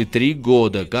 Если 3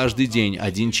 года, каждый день,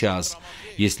 1 час,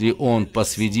 если он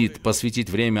посвятит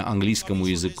время английскому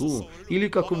языку или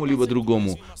какому-либо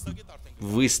другому,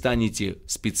 вы станете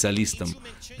специалистом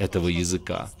этого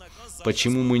языка.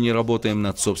 Почему мы не работаем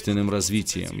над собственным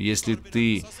развитием? Если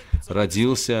ты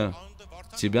родился,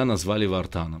 тебя назвали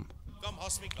Вартаном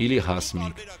или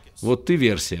Хасмик. Вот ты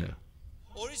версия.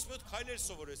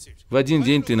 В один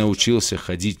день ты научился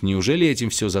ходить. Неужели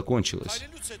этим все закончилось?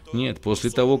 Нет,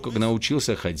 после того, как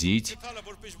научился ходить,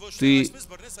 ты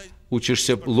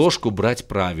учишься ложку брать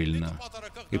правильно.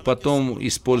 И потом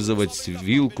использовать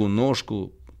вилку,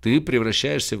 ножку. Ты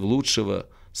превращаешься в лучшего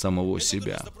самого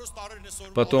себя.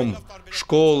 Потом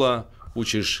школа,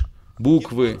 учишь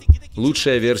буквы,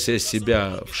 лучшая версия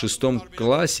себя. В 6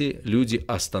 классе люди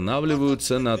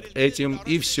останавливаются над этим,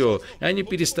 и все. И они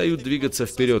перестают двигаться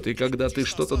вперед. И когда ты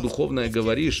что-то духовное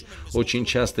говоришь, очень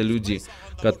часто люди,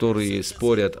 которые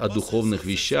спорят о духовных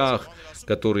вещах,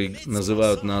 которые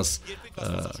называют нас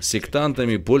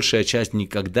сектантами, большая часть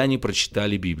никогда не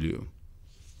прочитали Библию.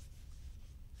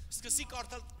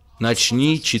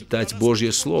 Начни читать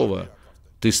Божье Слово.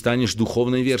 Ты станешь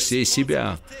духовной версией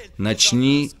себя.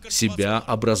 Начни себя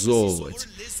образовывать.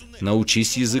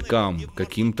 Научись языкам,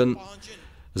 каким-то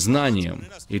знаниям.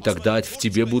 И тогда в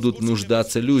тебе будут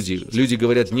нуждаться люди. Люди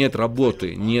говорят: нет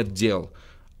работы, нет дел.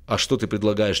 А что ты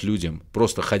предлагаешь людям?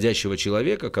 Просто ходящего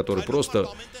человека, который просто...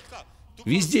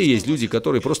 Везде есть люди,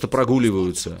 которые просто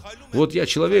прогуливаются. Вот я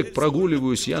человек,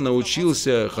 прогуливаюсь, я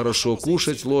научился хорошо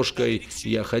кушать ложкой,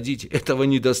 я ходить. Этого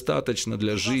недостаточно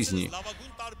для жизни.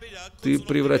 Ты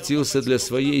превратился для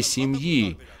своей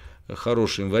семьи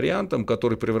хорошим вариантом,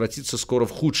 который превратится скоро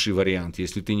в худший вариант,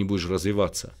 если ты не будешь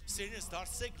развиваться.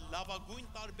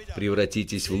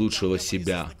 Превратитесь в лучшего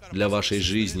себя для вашей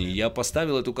жизни. Я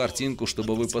поставил эту картинку,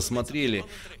 чтобы вы посмотрели,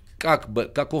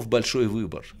 каков большой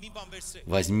выбор.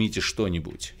 Возьмите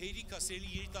что-нибудь.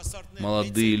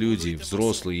 Молодые люди,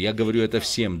 взрослые, я говорю это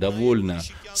всем, довольно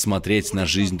смотреть на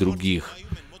жизнь других.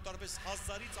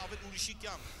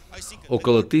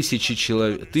 Около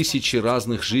 1000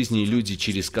 разных жизней люди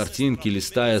через картинки,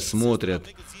 листая, смотрят.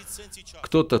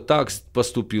 Кто-то так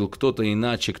поступил, кто-то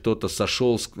иначе, кто-то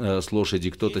сошел с лошади,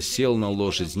 кто-то сел на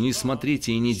лошадь. Не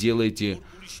смотрите и не делайте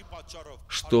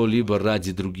что-либо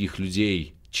ради других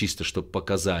людей, чисто чтобы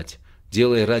показать.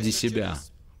 Делай ради себя.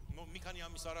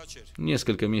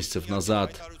 Несколько месяцев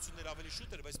назад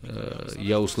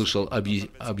я услышал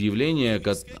объявление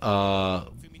о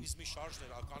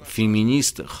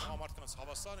феминистах.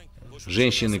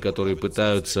 Женщины, которые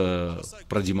пытаются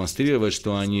продемонстрировать,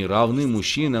 что они равны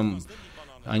мужчинам,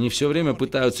 они все время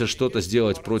пытаются что-то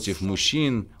сделать против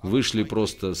мужчин, вышли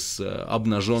просто с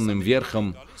обнаженным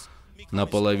верхом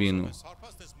наполовину.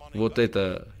 Вот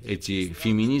эти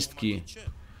феминистки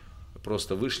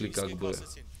просто вышли как бы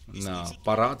на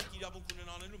парад.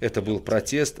 Это был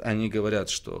протест. Они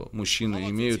говорят, что мужчины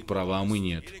имеют права, а мы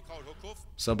нет.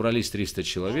 Собрались 300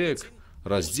 человек,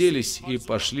 разделись и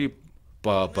пошли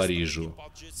по Парижу.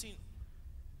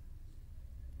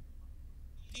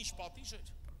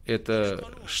 Это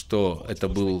что? Это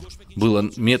было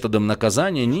методом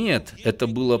наказания? Нет, это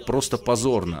было просто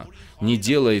позорно. Не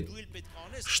делай,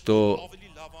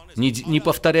 не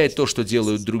повторяй то, что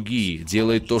делают другие.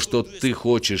 Делай то, что ты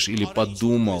хочешь или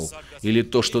подумал, или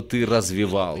то, что ты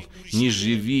развивал. Не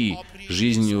живи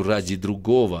жизнью ради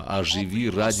другого, а живи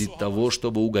ради того,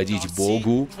 чтобы угодить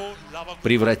Богу.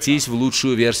 Превратись в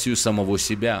лучшую версию самого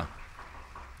себя.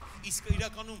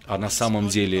 А на самом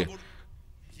деле,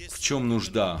 в чем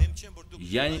нужда?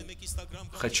 Я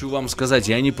хочу вам сказать,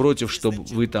 я не против, чтобы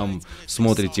вы там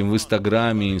смотрите в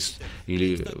Инстаграме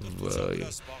или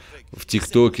в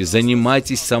ТикТоке.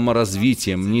 Занимайтесь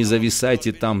саморазвитием, не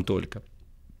зависайте там только.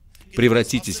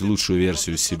 Превратитесь в лучшую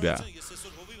версию себя.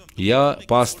 Я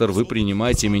пастор, вы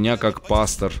принимайте меня как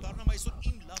пастор.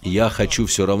 Я хочу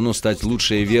все равно стать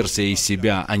лучшей версией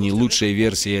себя, а не лучшей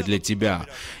версией для тебя.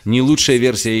 Не лучшей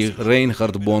версией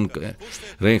Рейнхарда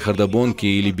Бонке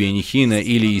или Бенни Хинна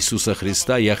или Иисуса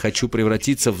Христа. Я хочу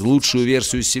превратиться в лучшую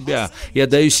версию себя. Я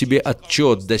даю себе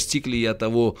отчет, достиг ли я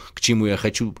того, к чему я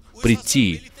хочу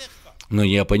прийти. Но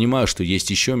я понимаю, что есть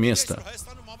еще место.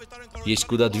 Есть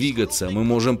куда двигаться. Мы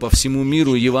можем по всему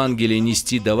миру Евангелие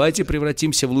нести. Давайте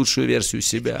превратимся в лучшую версию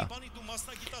себя.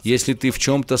 Если ты в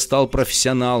чем-то стал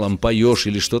профессионалом, поешь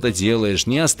или что-то делаешь,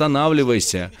 не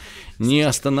останавливайся. Не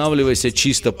останавливайся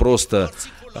чисто просто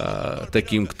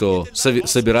таким, кто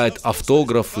собирает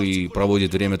автографы и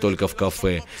проводит время только в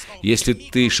кафе. Если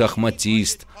ты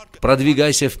шахматист,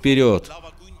 продвигайся вперед.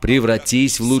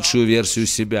 Превратись в лучшую версию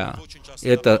себя.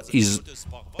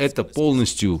 Это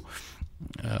полностью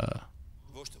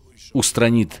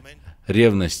устранит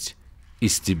ревность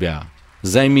из тебя.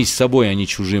 Займись собой, а не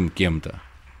чужим кем-то.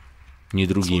 Не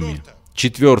другими.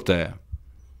 4.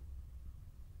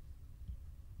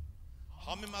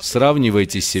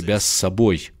 Сравнивайте себя с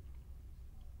собой.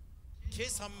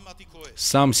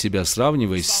 Сам себя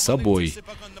сравнивай с собой.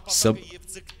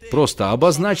 Просто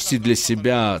обозначьте для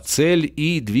себя цель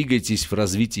и двигайтесь в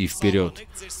развитии вперед.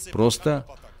 Просто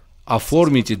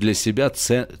оформите для себя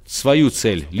свою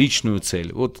цель, личную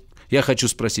цель. Вот я хочу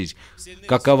спросить,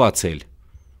 какова цель,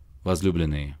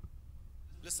 возлюбленные?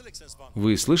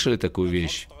 Вы слышали такую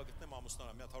вещь?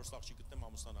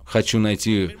 Хочу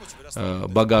найти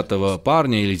богатого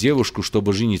парня или девушку,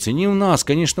 чтобы жениться. Не у нас,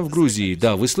 конечно, в Грузии.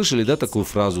 Да, вы слышали, да, такую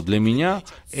фразу? Для меня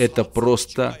это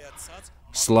просто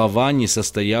слова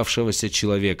несостоявшегося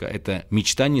человека. Это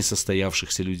мечта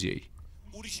несостоявшихся людей.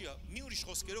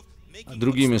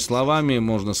 Другими словами,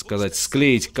 можно сказать,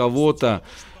 склеить кого-то.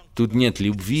 Тут нет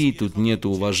любви, тут нет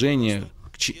уважения.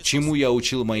 Чему я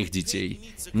учил моих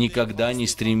детей? Никогда не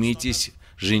стремитесь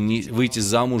выйти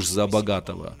замуж за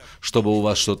богатого, чтобы у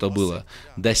вас что-то было.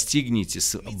 Достигните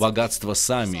богатства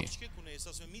сами.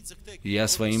 Я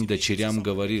своим дочерям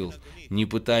говорил, не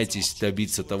пытайтесь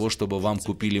добиться того, чтобы вам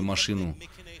купили машину.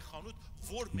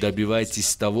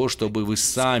 Добивайтесь того, чтобы вы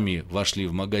сами вошли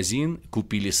в магазин,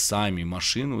 купили сами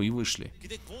машину и вышли.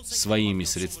 своими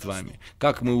средствами.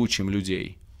 Как мы учим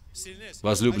людей?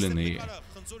 Возлюбленные,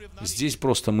 здесь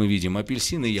просто мы видим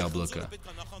апельсин и яблоко.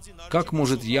 Как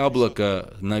может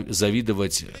яблоко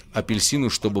завидовать апельсину,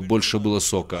 чтобы больше было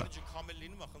сока?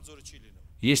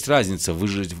 Есть разница.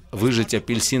 Выжать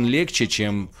апельсин легче,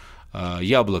 чем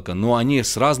яблоко, но они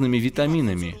с разными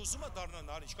витаминами.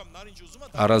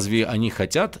 А разве они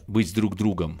хотят быть друг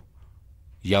другом?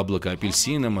 Яблоко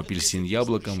апельсином, апельсин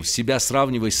яблоком. Себя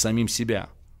сравнивай с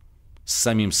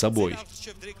самим собой.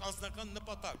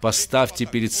 Поставьте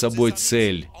перед собой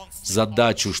цель,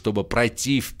 задачу, чтобы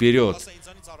пройти вперед,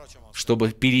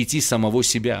 чтобы перейти самого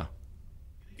себя.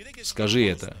 Скажи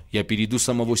это. Я перейду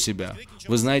самого себя.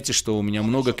 Вы знаете, что у меня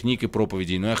много книг и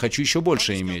проповедей, но я хочу еще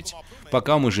больше иметь.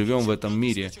 Пока мы живем в этом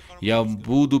мире, я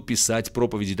буду писать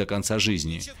проповеди до конца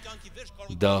жизни.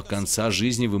 До конца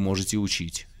жизни вы можете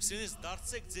учить.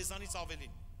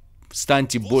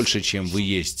 Станьте больше, чем вы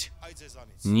есть.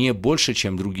 Не больше,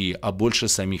 чем другие, а больше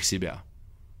самих себя.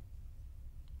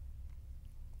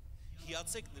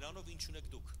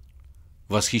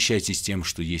 Восхищайтесь тем,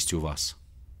 что есть у вас,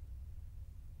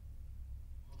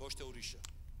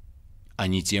 а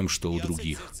не тем, что у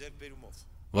других.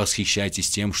 Восхищайтесь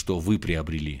тем, что вы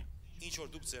приобрели.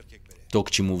 То,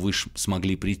 к чему вы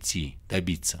смогли прийти,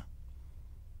 добиться.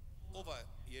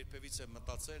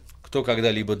 Кто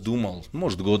когда-либо думал,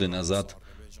 может, годы назад,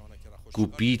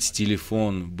 купить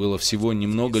телефон? Было всего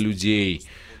немного людей.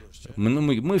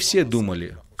 Мы все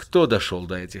думали, кто дошел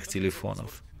до этих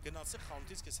телефонов.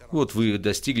 Вот вы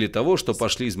достигли того, что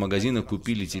пошли из магазина,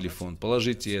 купили телефон.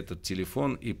 Положите этот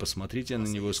телефон и посмотрите на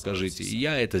него и скажите: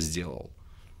 «Я это сделал».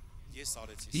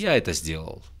 Я это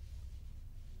сделал.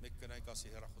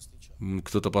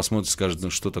 Кто-то посмотрит и скажет: «Ну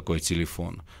что такое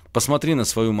телефон?» Посмотри на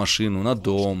свою машину, на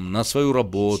дом, на свою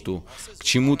работу. К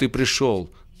чему ты пришел?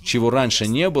 Чего раньше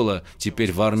не было,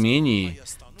 теперь в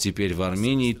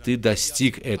Армении ты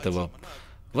достиг этого.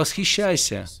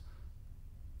 Восхищайся.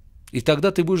 И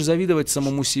тогда ты будешь завидовать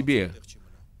самому себе.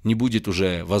 Не будет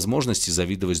уже возможности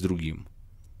завидовать другим.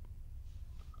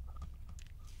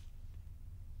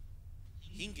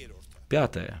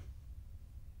 Пятое.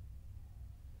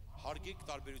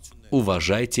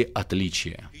 Уважайте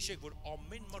отличия.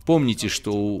 Помните,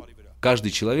 что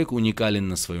каждый человек уникален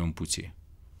на своем пути.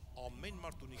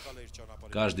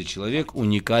 Каждый человек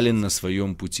уникален на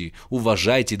своем пути.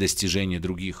 Уважайте достижения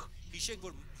других.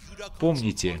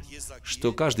 Помните,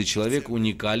 что каждый человек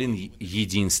уникален в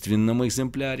единственном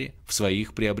экземпляре в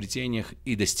своих приобретениях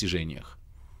и достижениях.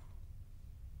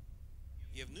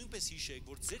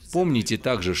 Помните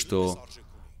также, что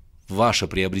ваше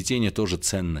приобретение тоже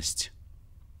ценность.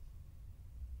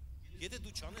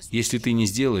 Если ты не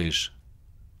сделаешь,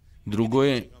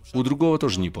 у другого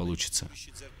тоже не получится.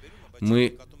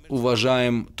 Мы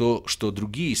уважаем то, что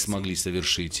другие смогли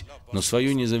совершить, но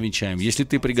свое не замечаем. Если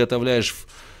ты приготовляешь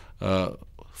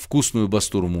вкусную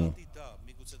бастурму,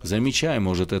 замечай,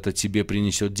 может, это тебе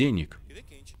принесет денег.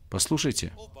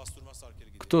 Послушайте,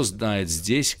 кто знает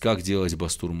здесь, как делать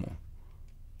бастурму?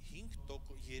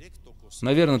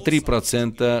 Наверное,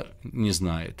 3% не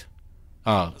знает.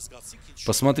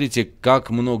 Посмотрите,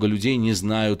 как много людей не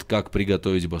знают, как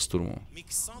приготовить бастурму.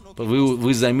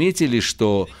 Вы заметили,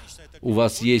 что у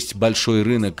вас есть большой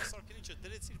рынок?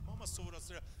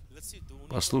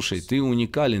 Послушай, ты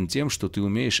уникален тем, что ты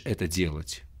умеешь это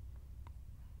делать.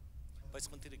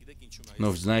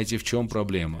 Но знаете, в чем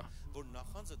проблема?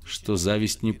 Что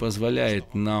зависть не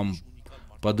позволяет нам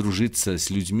подружиться с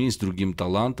людьми с другим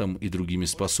талантом и другими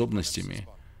способностями.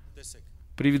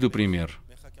 Приведу пример.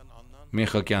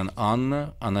 Мехакян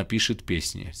Анна, она пишет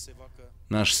песни.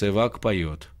 Наш севак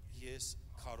поет.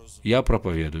 Я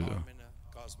проповедую.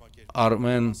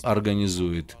 Армен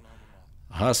организует.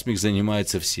 Гасмик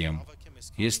занимается всем.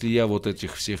 Если я вот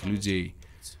этих всех людей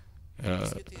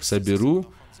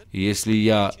соберу, если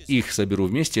я их соберу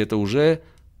вместе, это уже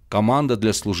команда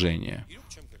для служения.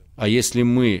 А если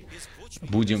мы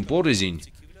будем порознь,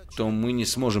 то мы не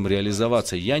сможем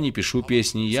реализоваться. Я не пишу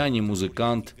песни, я не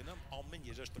музыкант.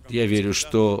 Я верю,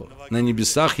 что на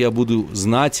небесах я буду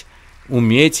знать,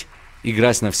 уметь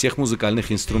играть на всех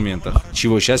музыкальных инструментах,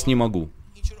 чего сейчас не могу.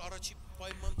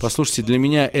 Послушайте, для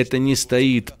меня это не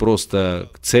стоит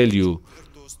просто целью,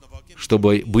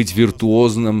 чтобы быть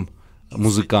виртуозным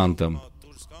музыкантом.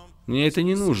 Мне это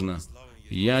не нужно.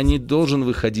 Я не должен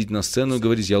выходить на сцену и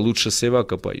говорить: я лучше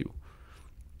севака пою.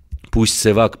 Пусть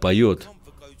севак поет.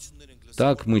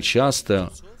 Так мы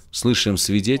часто слышим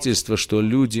свидетельства, что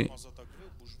люди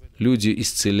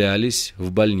исцелялись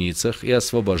в больницах и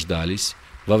освобождались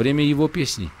во время его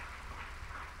песней.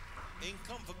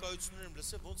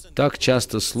 Так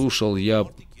часто слушал я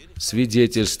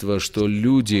свидетельства, что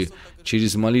люди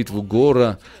через молитву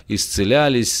Гора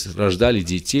исцелялись, рождали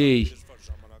детей.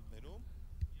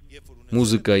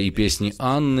 Музыка и песни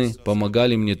Анны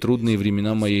помогали мне трудные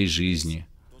времена моей жизни.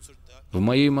 В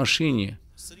моей машине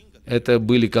это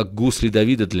были как гусли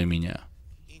Давида для меня.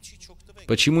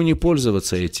 Почему не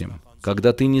пользоваться этим?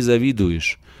 Когда ты не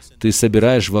завидуешь, ты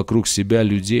собираешь вокруг себя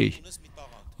людей.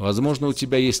 Возможно, у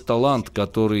тебя есть талант,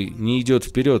 который не идет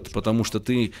вперед, потому что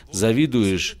ты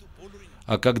завидуешь.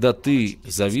 А когда ты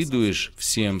завидуешь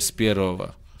всем с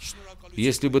первого,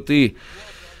 если бы ты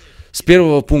с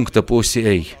первого пункта по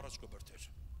сей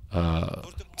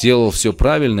делал все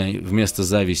правильно вместо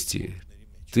зависти,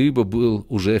 ты бы был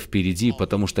уже впереди,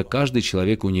 потому что каждый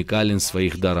человек уникален в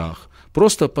своих дарах.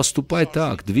 Просто поступай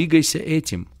так, двигайся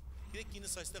этим.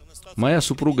 Моя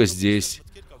супруга здесь,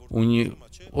 у нее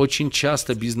очень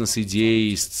часто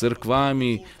бизнес-идеи с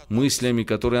церквами, мыслями,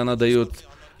 которые она дает,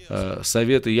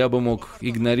 советы, я бы мог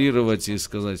игнорировать и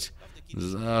сказать,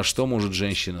 а что может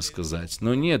женщина сказать?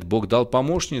 Но нет, Бог дал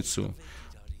помощницу.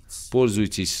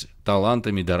 Пользуйтесь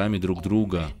талантами, дарами друг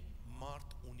друга.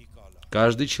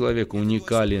 Каждый человек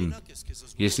уникален.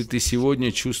 Если ты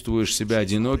сегодня чувствуешь себя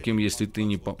одиноким, если ты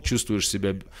не чувствуешь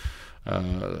себя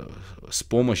с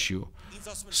помощью,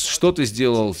 что ты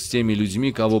сделал с теми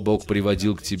людьми, кого Бог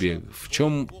приводил к тебе? В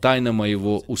чем тайна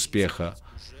моего успеха?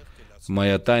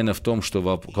 Моя тайна в том, что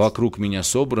вокруг меня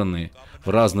собраны в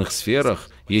разных сферах,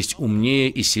 есть умнее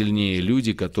и сильнее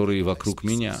люди, которые вокруг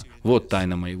меня. Вот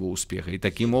тайна моего успеха. И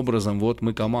таким образом, вот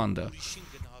мы команда.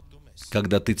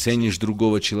 Когда ты ценишь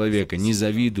другого человека, не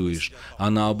завидуешь, а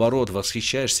наоборот,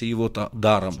 восхищаешься его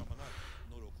даром,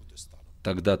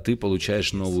 тогда ты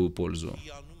получаешь новую пользу.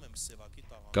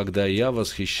 Когда я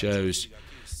восхищаюсь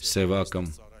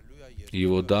Севаком,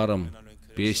 его даром,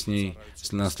 песней,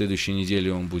 на следующей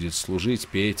неделе он будет служить,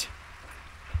 петь.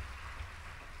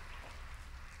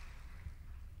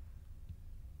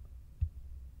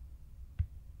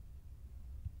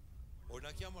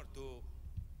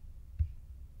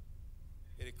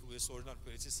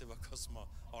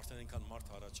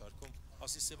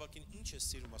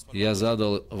 Я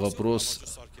задал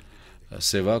вопрос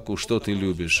Севаку, что ты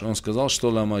любишь? Он сказал, что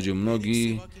ламаджу.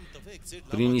 Многие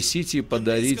принесите и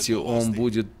подарите, он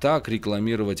будет так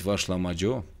рекламировать ваш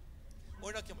ламаджо.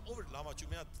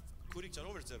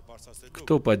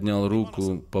 Кто поднял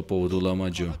руку по поводу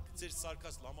ламаджо?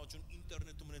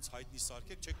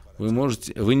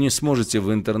 Вы не сможете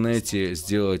в интернете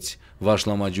сделать ваш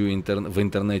ламаджо в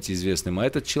интернете известным, а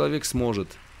этот человек сможет.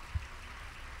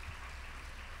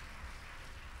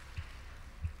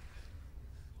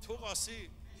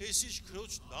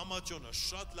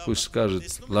 Пусть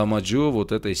скажет ламаджо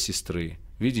вот этой сестры.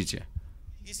 Видите?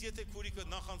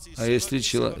 А если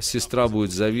сестра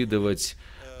будет завидовать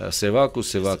Севаку,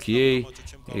 Севак ей,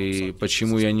 и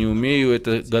почему я не умею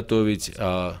это готовить,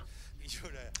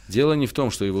 дело не в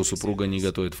том, что его супруга не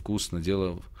готовит вкусно,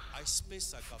 дело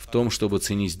в том, чтобы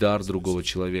ценить дар другого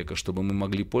человека, чтобы мы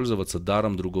могли пользоваться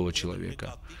даром другого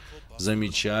человека.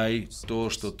 Замечай то,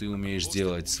 что ты умеешь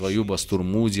делать, свою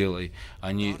бастурму делай,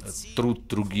 а не труд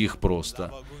других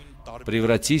просто.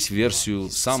 Превратись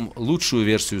в лучшую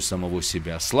версию самого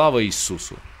себя. Слава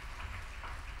Иисусу!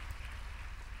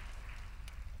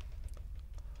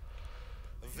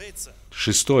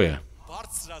 Шестое.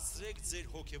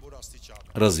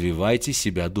 Развивайте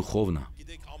себя духовно.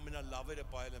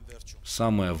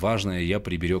 Самое важное я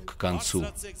приберег к концу.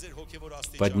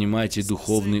 Поднимайте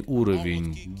духовный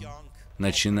уровень.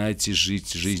 Начинайте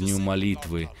жить жизнью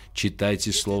молитвы.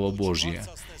 Читайте Слово Божье.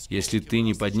 Если ты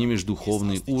не поднимешь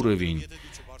духовный уровень,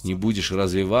 не будешь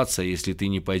развиваться, если ты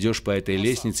не пойдешь по этой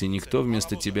лестнице, никто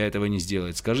вместо тебя этого не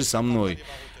сделает. Скажи со мной,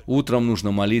 утром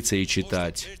нужно молиться и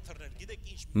читать.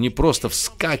 Не просто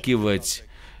вскакивать.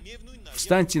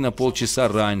 Встаньте на полчаса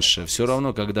раньше. Все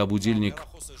равно, когда будильник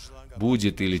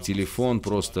будет или телефон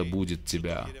просто будет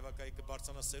тебя.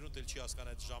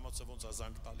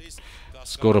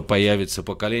 Скоро появится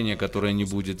поколение, которое не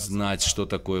будет знать, что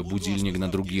такое будильник на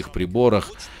других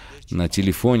приборах, на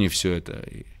телефоне все это.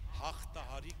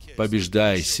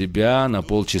 Побеждай себя, на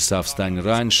полчаса встань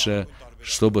раньше,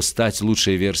 чтобы стать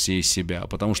лучшей версией себя.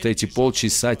 Потому что эти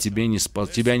полчаса тебя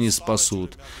не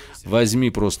спасут. Возьми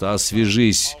просто,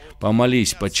 освежись,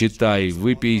 помолись, почитай,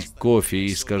 выпей кофе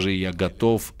и скажи, я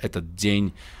готов этот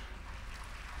день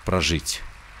прожить,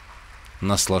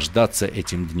 наслаждаться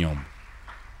этим днем.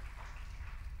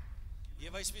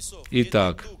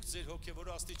 Итак,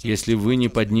 если вы не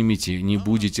поднимете, не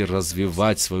будете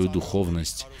развивать свою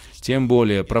духовность, тем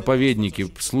более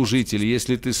проповедники, служители,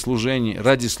 если ты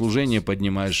ради служения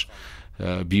поднимаешь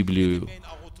Библию,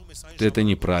 это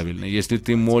неправильно. Если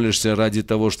ты молишься ради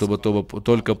того, чтобы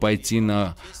только пойти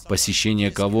на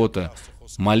посещение кого-то,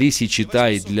 молись и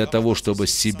читай для того, чтобы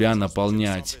себя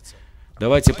наполнять.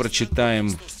 Давайте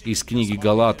прочитаем из книги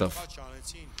Галатов.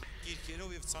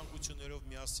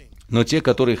 Но те,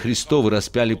 которые Христовы,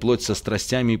 распяли плоть со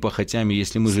страстями и похотями,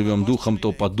 если мы живем духом,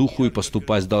 то по духу и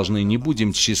поступать должны. Не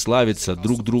будем тщеславиться,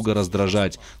 друг друга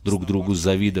раздражать, друг другу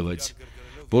завидовать.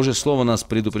 Божье Слово нас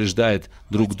предупреждает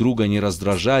друг друга не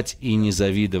раздражать и не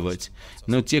завидовать.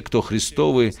 Но те, кто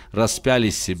Христовы, распяли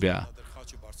себя.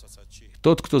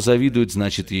 Тот, кто завидует,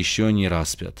 значит, еще не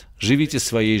распят. Живите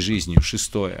своей жизнью.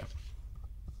 7.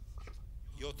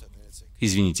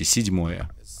 Извините, 7.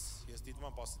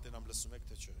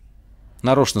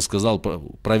 Нарочно сказал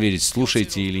проверить,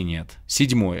 слушаете или нет.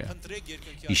 7.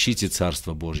 Ищите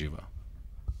Царство Божьего.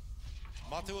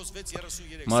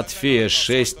 Матфея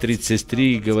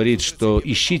 6:33 говорит, что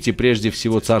ищите прежде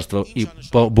всего Царство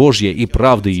Божье и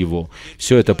правды Его.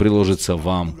 Все это приложится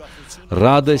вам.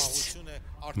 Радость,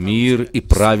 мир и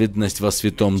праведность во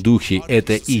Святом Духе —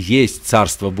 это и есть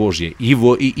Царство Божье.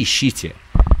 Его и ищите.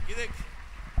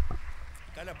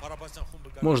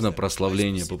 Можно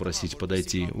прославление попросить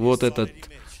подойти? Вот этот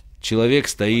человек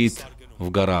стоит в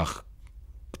горах.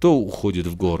 Кто уходит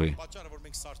в горы?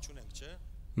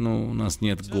 У нас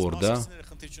нет гор, да?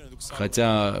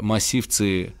 Хотя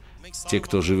массивцы, те,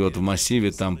 кто живет в массиве,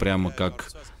 там прямо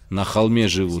как на холме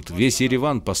живут. Весь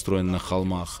Ереван построен на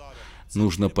холмах.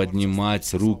 Нужно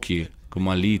поднимать руки к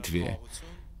молитве.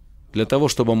 Для того,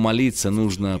 чтобы молиться,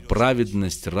 нужна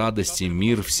праведность, радость и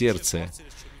мир в сердце.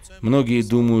 Многие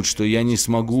думают, что я не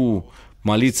смогу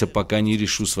молиться, пока не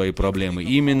решу свои проблемы.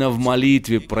 Именно в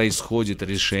молитве происходит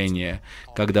решение.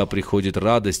 Когда приходит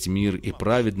радость, мир и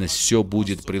праведность, все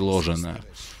будет приложено.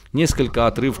 Несколько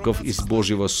отрывков из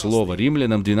Божьего Слова.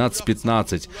 Римлянам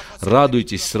 12:15.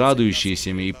 «Радуйтесь с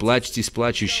радующимися и плачьте с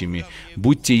плачущими.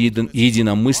 Будьте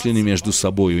единомысленны между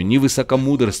собою. Не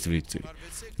высокомудрствуйте,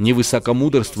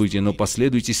 но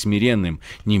последуйте смиренным.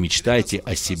 Не мечтайте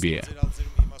о себе».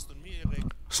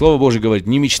 Слово Божье говорит: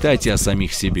 не мечтайте о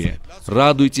самих себе.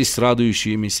 Радуйтесь с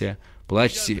радующимися,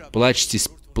 плачьте с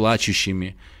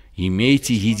плачущими.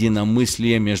 Имейте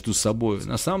единомыслие между собой.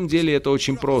 На самом деле это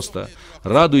очень просто.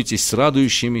 Радуйтесь с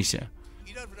радующимися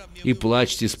и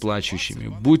плачьте с плачущими.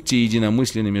 Будьте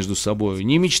единомысленны между собой.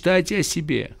 Не мечтайте о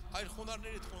себе,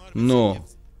 но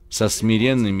со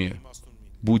смиренными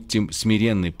будьте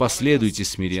смиренны, последуйте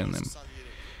смиренным.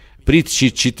 Притчи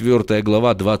 4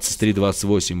 глава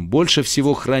 23-28. «Больше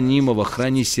всего хранимого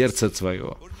храни сердце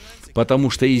твое, потому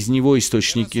что из него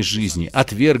источники жизни.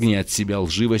 Отвергни от себя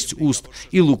лживость уст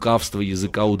и лукавство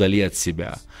языка удали от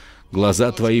себя.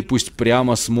 Глаза твои пусть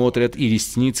прямо смотрят, и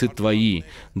ресницы твои,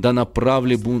 да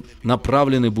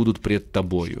направлены будут пред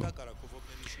тобою.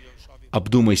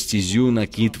 Обдумай стезю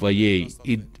ноги твоей,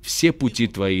 и все пути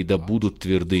твои да будут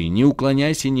тверды. Не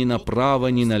уклоняйся ни направо,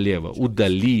 ни налево.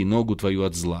 Удали ногу твою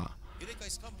от зла».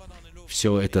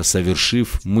 Все это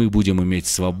совершив, мы будем иметь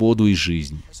свободу и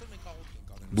жизнь.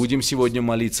 Будем сегодня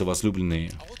молиться,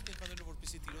 возлюбленные.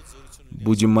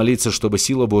 Будем молиться, чтобы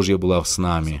сила Божья была с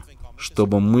нами,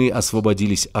 чтобы мы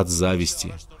освободились от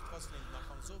зависти,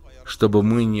 чтобы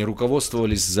мы не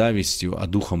руководствовались завистью, а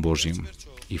Духом Божьим.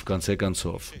 И в конце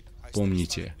концов,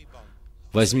 помните,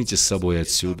 возьмите с собой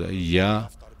отсюда: я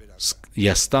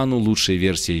стану лучшей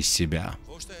версией себя.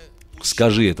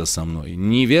 Скажи это со мной.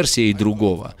 Не версией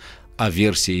другого, а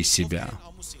версией себя.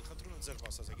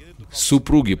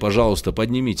 Супруги, пожалуйста,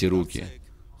 поднимите руки.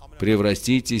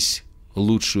 Превратитесь в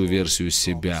лучшую версию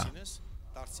себя.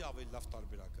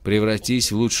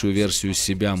 Превратись в лучшую версию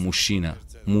себя, мужчина,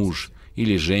 муж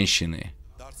или женщины.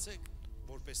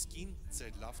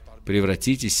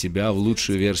 Превратите себя в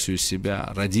лучшую версию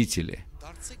себя, родители.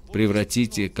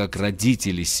 Превратите, как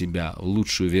родители, себя в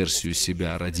лучшую версию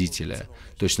себя, родителя.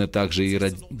 Точно так же и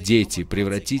дети.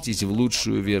 Превратитесь в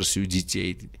лучшую версию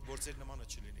детей,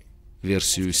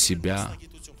 версию себя.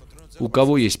 У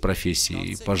кого есть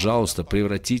профессии, пожалуйста,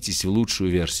 превратитесь в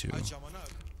лучшую версию.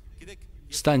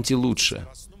 Станьте лучше.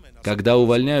 Когда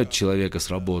увольняют человека с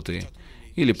работы,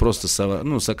 или просто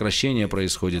сокращение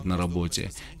происходит на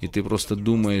работе, и ты просто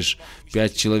думаешь: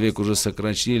 5 человек уже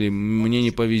сократили, мне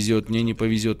не повезет,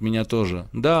 меня тоже.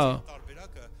 Да,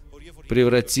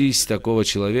 превратись в такого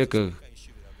человека,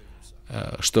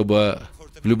 чтобы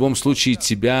в любом случае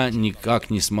тебя никак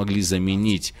не смогли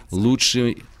заменить.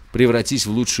 Превратись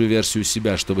в лучшую версию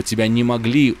себя, чтобы тебя не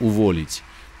могли уволить,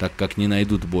 так как не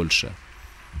найдут больше.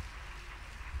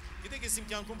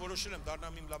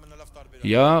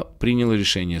 Я принял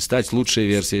решение стать лучшей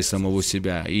версией самого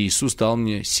себя, и Иисус дал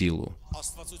мне силу.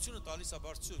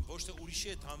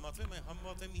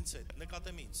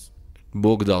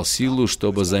 Бог дал силу,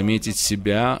 чтобы заметить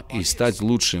себя и стать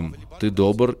лучшим. Ты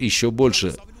добр, еще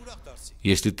больше.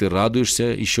 Если ты радуешься,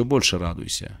 еще больше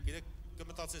радуйся.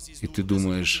 И ты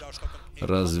думаешь,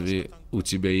 разве у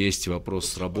тебя есть вопрос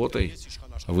с работой?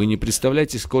 Вы не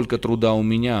представляете, сколько труда у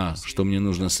меня, что мне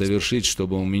нужно совершить,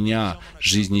 чтобы у меня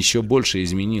жизнь еще больше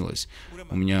изменилась.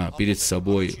 У меня перед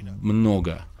собой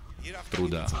много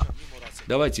труда.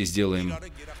 Давайте сделаем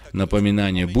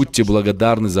напоминание. Будьте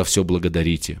благодарны, за все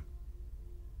благодарите.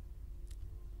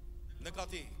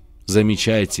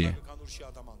 Замечайте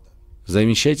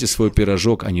свой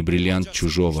пирожок, а не бриллиант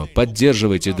чужого.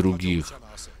 Поддерживайте других.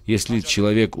 Если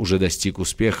человек уже достиг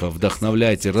успеха,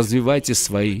 вдохновляйте, развивайте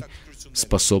свои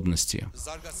способности.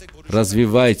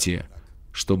 Развивайте,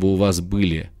 чтобы у вас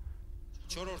были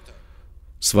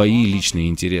свои личные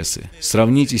интересы.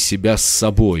 Сравните себя с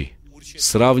собой.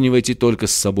 Сравнивайте только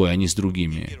с собой, а не с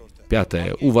другими.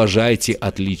 5. Уважайте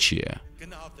отличия.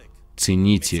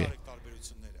 Цените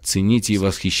и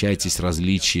восхищайтесь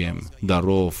различием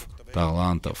даров,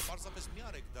 талантов.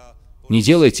 Не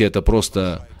делайте это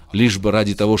просто лишь бы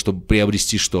ради того, чтобы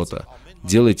приобрести что-то.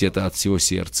 Делайте это от всего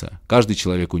сердца. Каждый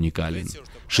человек уникален.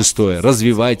 6.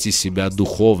 Развивайте себя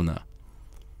духовно.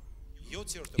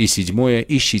 И 7.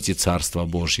 Ищите Царство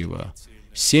Божьего.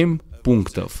 7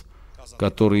 пунктов,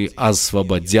 которые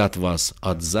освободят вас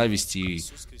от зависти и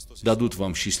дадут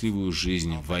вам счастливую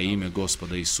жизнь во имя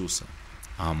Господа Иисуса.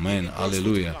 Амин.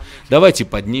 Аллилуйя. Давайте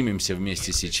поднимемся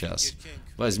вместе сейчас.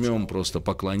 Возьмем просто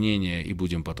поклонение и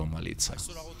будем потом молиться.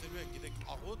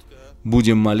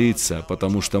 Будем молиться,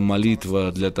 потому что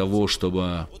молитва для того,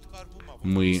 чтобы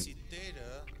мы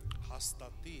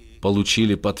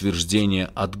получили подтверждение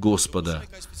от Господа,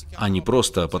 а не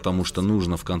просто потому, что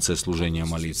нужно в конце служения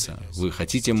молиться. Вы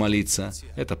хотите молиться?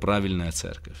 Это правильная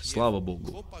церковь. Слава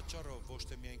Богу.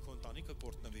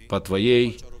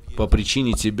 По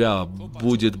причине тебя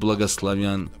будет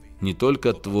благословен не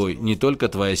только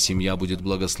твоя семья будет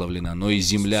благословлена, но и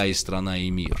земля, и страна, и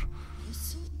мир.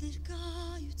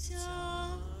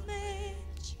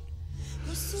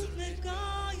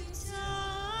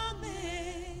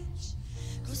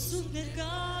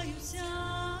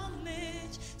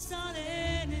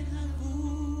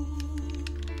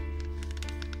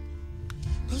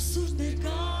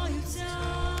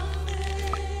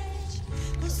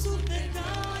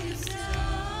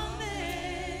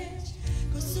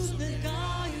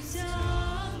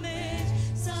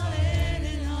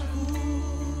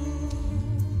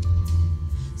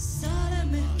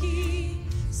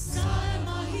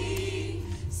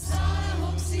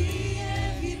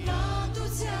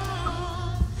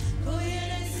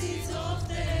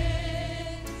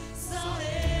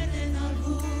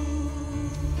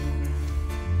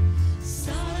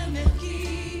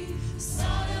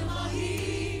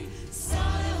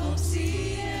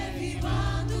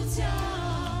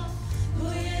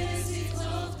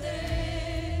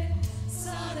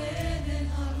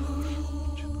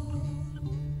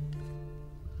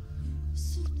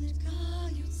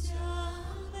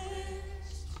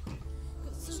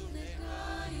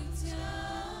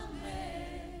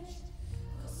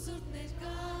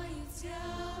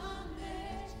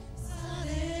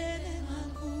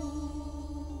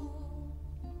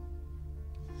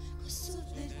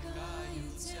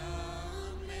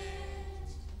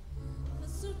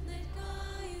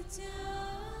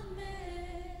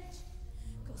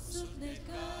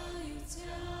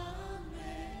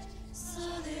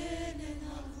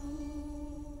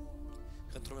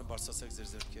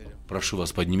 Прошу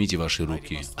вас, поднимите ваши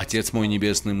руки. Отец мой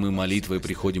Небесный, мы молитвой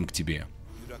приходим к Тебе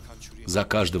за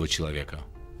каждого человека.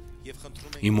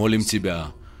 И молим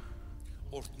Тебя,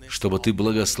 чтобы Ты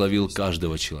благословил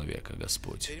каждого человека,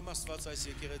 Господь.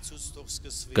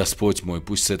 Господь мой,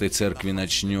 пусть с этой церкви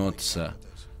начнется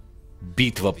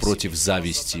битва против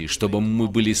зависти, чтобы мы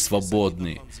были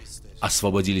свободны,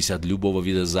 освободились от любого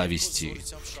вида зависти,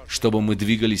 чтобы мы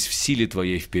двигались в силе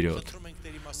Твоей вперед.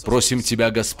 Просим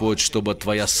Тебя, Господь, чтобы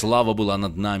Твоя слава была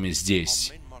над нами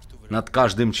здесь, над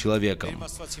каждым человеком.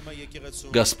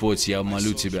 Господь, я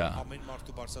молю Тебя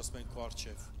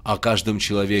о каждом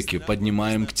человеке,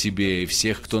 поднимаем к Тебе и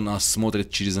всех, кто нас смотрит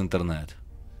через интернет.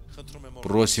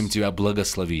 Просим Тебя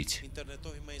благословить.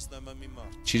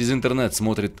 Через интернет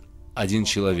смотрит один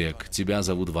человек, Тебя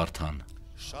зовут Вартан.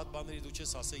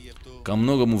 Ко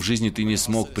многому в жизни ты не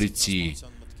смог прийти,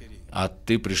 а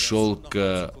ты пришел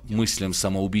к мыслям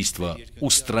самоубийства.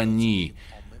 Устрани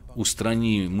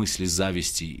устрани мысли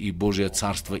зависти, и Божье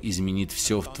Царство изменит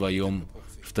все в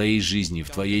твоей жизни, в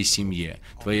твоей семье.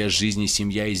 Твоя жизнь и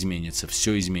семья изменится,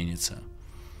 все изменится.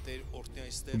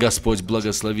 Господь,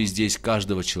 благослови здесь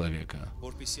каждого человека,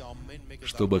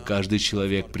 чтобы каждый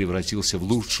человек превратился в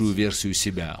лучшую версию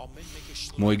себя.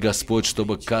 Мой Господь,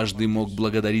 чтобы каждый мог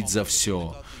благодарить за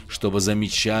все, чтобы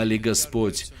замечали,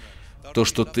 Господь, то,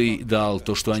 что Ты дал,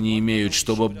 то, что они имеют,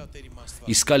 чтобы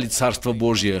искали Царство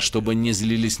Божье, чтобы не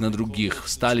злились на других,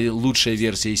 стали лучшей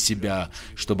версией себя,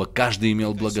 чтобы каждый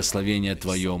имел благословение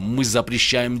Твое. Мы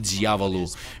запрещаем дьяволу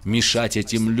мешать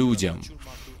этим людям,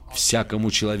 всякому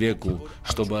человеку,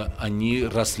 чтобы они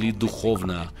росли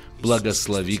духовно.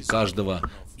 Благослови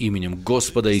каждого именем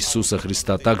Господа Иисуса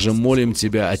Христа. Также молим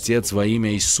Тебя, Отец, во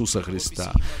имя Иисуса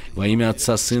Христа, во имя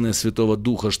Отца, Сына и Святого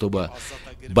Духа, чтобы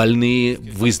больные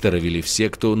выздоровели, все,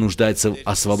 кто нуждается в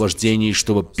освобождении,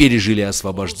 чтобы пережили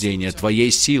освобождение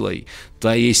Твоей силой,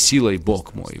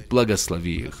 Бог мой,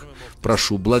 благослови их.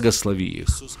 Прошу, благослови их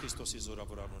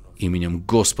именем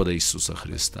Господа Иисуса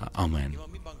Христа. Аминь.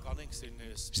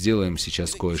 Сделаем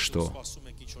сейчас кое-что.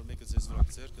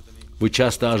 Вы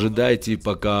часто ожидаете,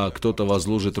 пока кто-то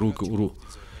возложит руку.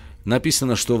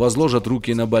 Написано, что возложат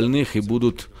руки на больных и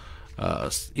будут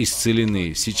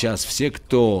исцелены. Сейчас все,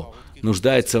 кто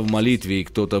нуждается в молитве и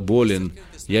кто-то болен,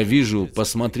 я вижу,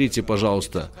 посмотрите,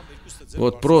 пожалуйста,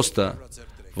 вот просто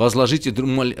возложите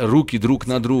руки друг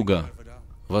на друга.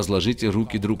 Возложите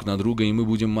руки друг на друга, и мы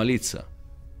будем молиться.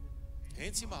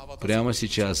 Прямо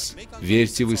сейчас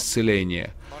верьте в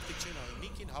исцеление.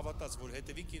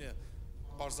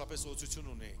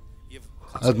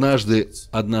 Однажды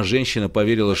одна женщина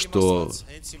поверила, что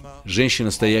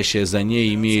женщина, стоящая за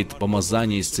ней, имеет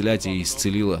помазание исцелять, и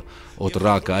исцелила от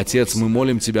рака. Отец, мы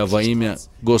молим Тебя во имя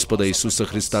Господа Иисуса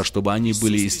Христа, чтобы они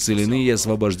были исцелены и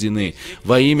освобождены.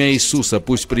 Во имя Иисуса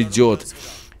пусть придет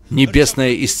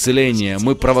небесное исцеление.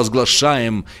 Мы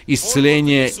провозглашаем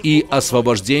исцеление и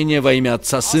освобождение во имя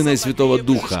Отца, Сына и Святого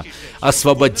Духа.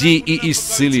 Освободи и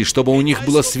исцели, чтобы у них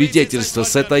было свидетельство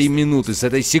с этой минуты, с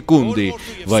этой секунды.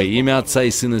 Во имя Отца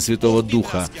и Сына и Святого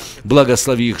Духа.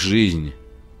 Благослови их жизнь.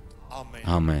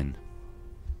 Аминь.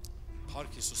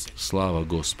 Слава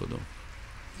Господу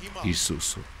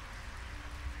Иисусу.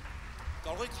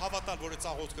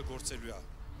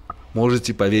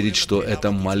 Можете поверить, что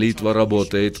эта молитва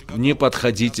работает. Не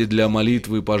подходите для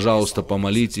молитвы, пожалуйста,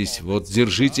 помолитесь. Вот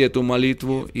держите эту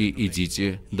молитву и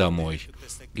идите домой.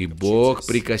 И Бог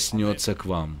прикоснется к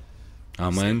вам.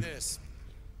 Аминь.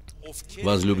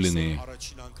 Возлюбленные,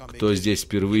 кто здесь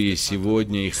впервые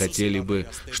сегодня и хотели бы,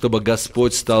 чтобы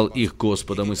Господь стал их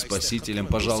Господом и Спасителем,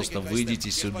 пожалуйста,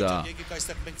 выйдите сюда.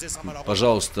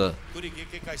 Пожалуйста,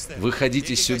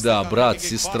 выходите сюда, брат,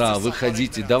 сестра,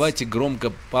 выходите. Давайте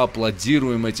громко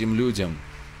поаплодируем этим людям.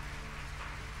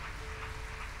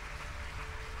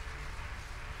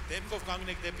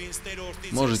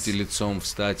 Можете лицом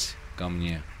встать ко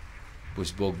мне.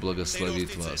 Пусть Бог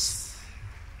благословит вас.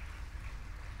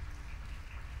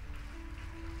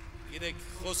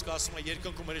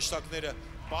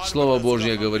 Слово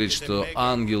Божье говорит, что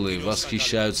ангелы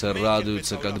восхищаются,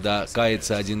 радуются, когда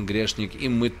кается один грешник, и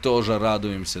мы тоже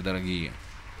радуемся, дорогие.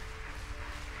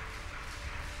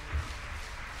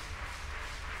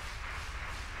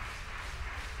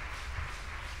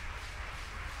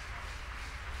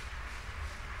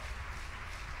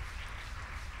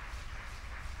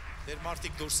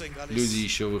 Люди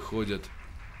еще выходят.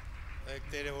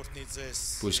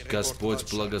 Пусть Господь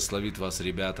благословит вас,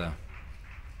 ребята.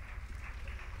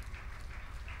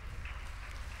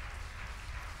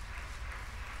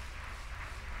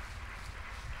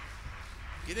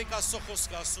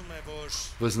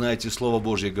 Вы знаете, Слово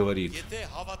Божье говорит,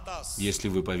 если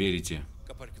вы поверите,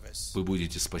 вы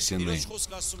будете спасены.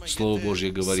 Слово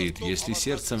Божье говорит, если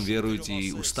сердцем веруете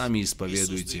и устами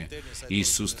исповедуете,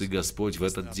 Иисус Ты Господь, в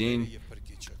этот день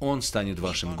Он станет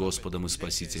вашим Господом и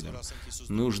Спасителем.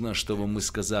 Нужно, чтобы мы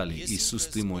сказали, Иисус,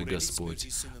 Ты мой Господь.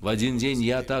 В один день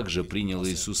я также принял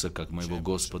Иисуса как моего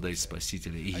Господа и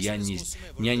Спасителя, и я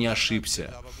не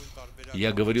ошибся.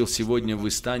 Я говорил, сегодня вы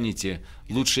станете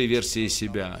лучшей версией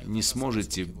себя. Не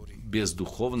сможете без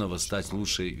духовного стать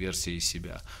лучшей версией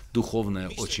себя. Духовное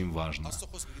очень важно.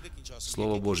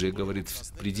 Слово Божье говорит,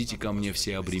 «Придите ко мне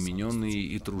все обремененные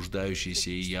и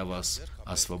труждающиеся, и я вас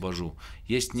освобожу».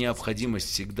 Есть необходимость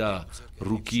всегда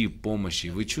руки помощи.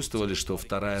 Вы чувствовали, что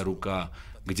вторая рука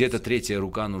Где-то третья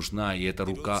рука нужна, и это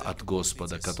рука от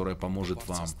Господа, которая поможет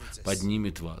вам,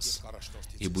 поднимет вас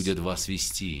и будет вас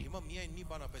вести.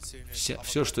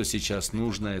 Все, что сейчас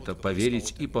нужно, это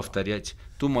поверить и повторять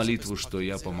ту молитву, что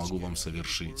я помогу вам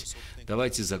совершить.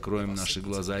 Давайте закроем наши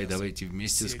глаза и давайте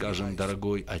вместе скажем: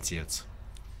 «Дорогой Отец,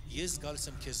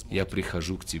 я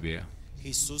прихожу к Тебе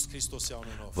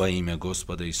во имя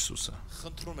Господа Иисуса.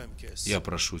 Я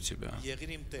прошу Тебя,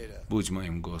 будь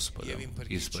моим Господом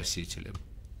и Спасителем.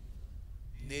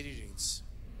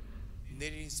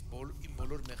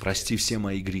 Прости все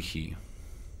мои грехи.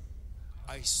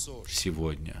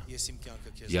 Сегодня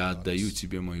я отдаю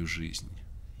Тебе мою жизнь.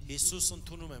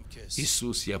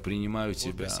 Иисус, я принимаю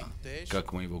Тебя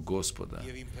как моего Господа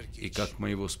и как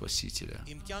моего Спасителя.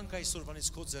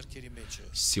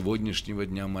 С сегодняшнего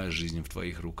дня моя жизнь в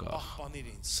Твоих руках.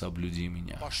 Соблюди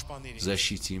меня,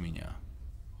 защити меня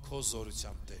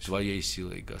Твоей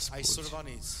силой, Господь.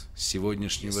 С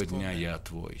сегодняшнего дня я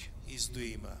Твой,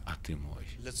 а Ты мой.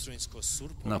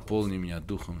 Наполни меня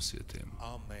Духом Святым.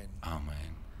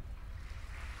 Аминь.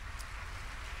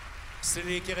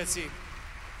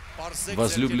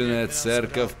 Возлюбленная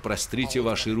Церковь, прострите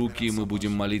ваши руки, и мы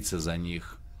будем молиться за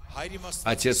них.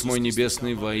 Отец мой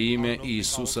Небесный, во имя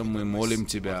Иисуса мы молим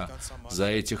Тебя за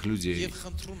этих людей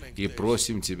и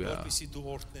просим Тебя,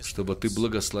 чтобы Ты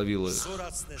благословил их,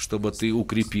 чтобы Ты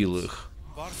укрепил их,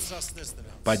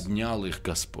 поднял их,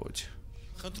 Господь.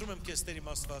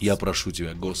 Я прошу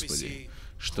Тебя, Господи,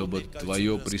 чтобы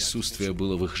Твое присутствие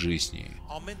было в их жизни.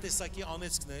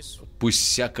 Пусть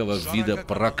всякого вида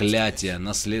проклятия,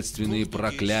 наследственные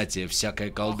проклятия, всякое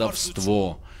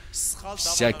колдовство,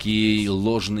 всякие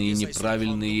ложные и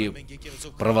неправильные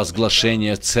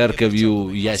провозглашения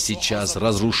церковью я сейчас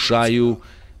разрушаю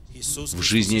в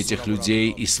жизни этих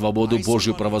людей и свободу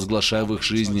Божью провозглашаю в их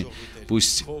жизни.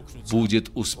 Пусть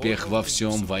будет успех во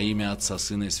всем во имя Отца,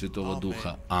 Сына и Святого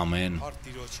Духа. Аминь.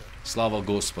 Слава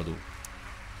Господу.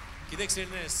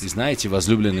 И знаете,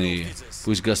 возлюбленные,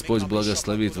 пусть Господь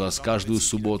благословит вас. Каждую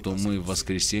субботу мы в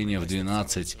воскресенье в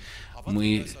 12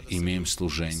 мы имеем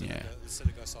служение.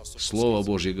 Слово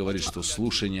Божье говорит, что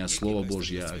слушание от Слова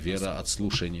Божье, вера от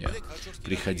слушания.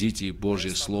 Приходите и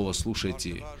Божье Слово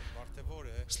слушайте.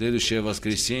 Следующее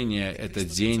воскресенье – это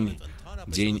день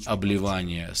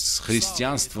обливания. С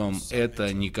христианством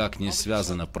это никак не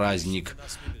связано, праздник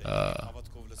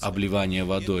обливания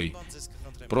водой.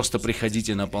 Просто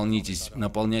приходите,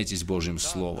 наполняйтесь Божьим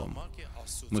Словом.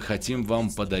 Мы хотим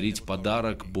вам подарить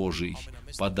подарок Божий,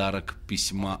 подарок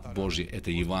письма Божьего.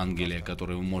 Это Евангелие,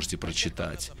 которое вы можете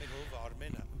прочитать.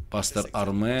 Пастор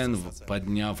Армен,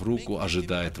 подняв руку,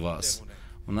 ожидает вас.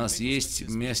 У нас есть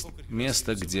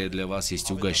место, где для вас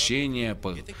есть угощение,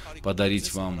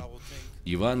 подарить вам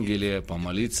Евангелие,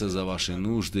 помолиться за ваши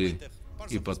нужды,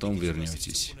 и потом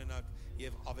вернетесь,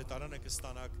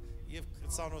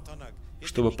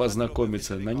 чтобы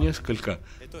познакомиться на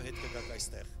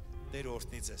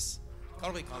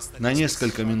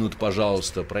несколько минут,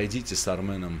 пожалуйста, пройдите с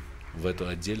Арменом в это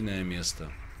отдельное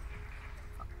место.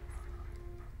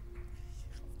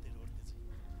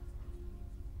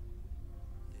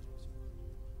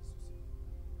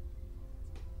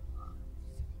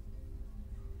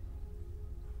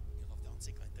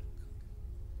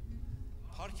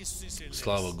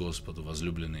 Слава Господу,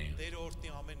 возлюбленные.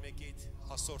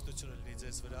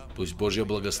 Пусть Божье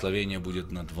благословение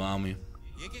будет над вами.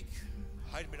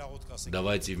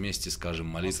 Давайте вместе скажем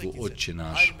молитву: «Отче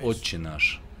наш,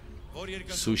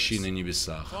 сущий на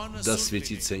небесах, да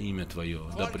светится имя Твое,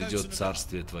 да придет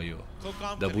царствие Твое,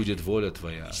 да будет воля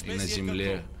Твоя и на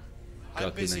земле,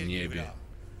 как и на небе.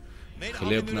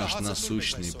 Хлеб наш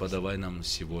насущный подавай нам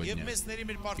сегодня,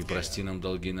 и прости нам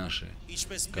долги наши,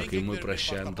 как и мы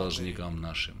прощаем должникам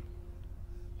нашим.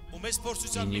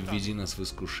 И не введи нас в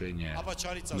искушение,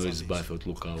 но избавь от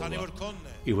лукавого.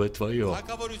 Ибо Твое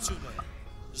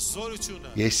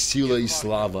есть сила и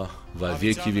слава во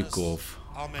веки веков.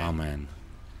 Аминь».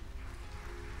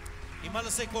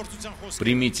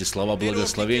 Примите слова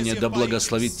благословения: да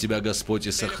благословит тебя Господь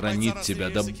и сохранит тебя,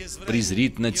 да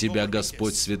презрит на тебя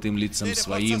Господь святым лицем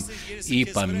Своим и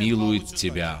помилует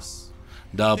тебя,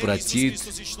 да обратит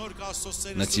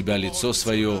на тебя лицо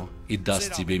Свое и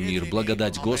даст тебе мир.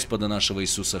 Благодать Господа нашего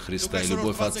Иисуса Христа и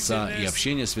любовь Отца и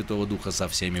общение Святого Духа со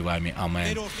всеми вами.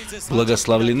 Аминь.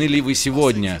 Благословлены ли вы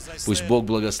сегодня? Пусть Бог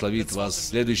благословит вас. В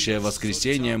следующее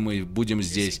воскресенье мы будем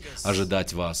здесь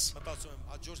ожидать вас.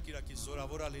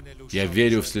 Я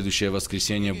верю, в следующее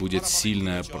воскресенье будет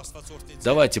сильное.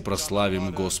 Давайте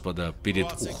прославим Господа перед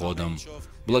уходом.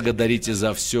 Благодарите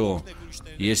за все.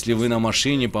 Если вы на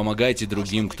машине, помогайте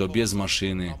другим, кто без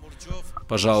машины.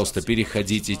 пожалуйста,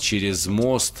 переходите через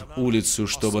мост, улицу,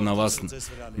 чтобы на вас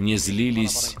не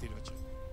злились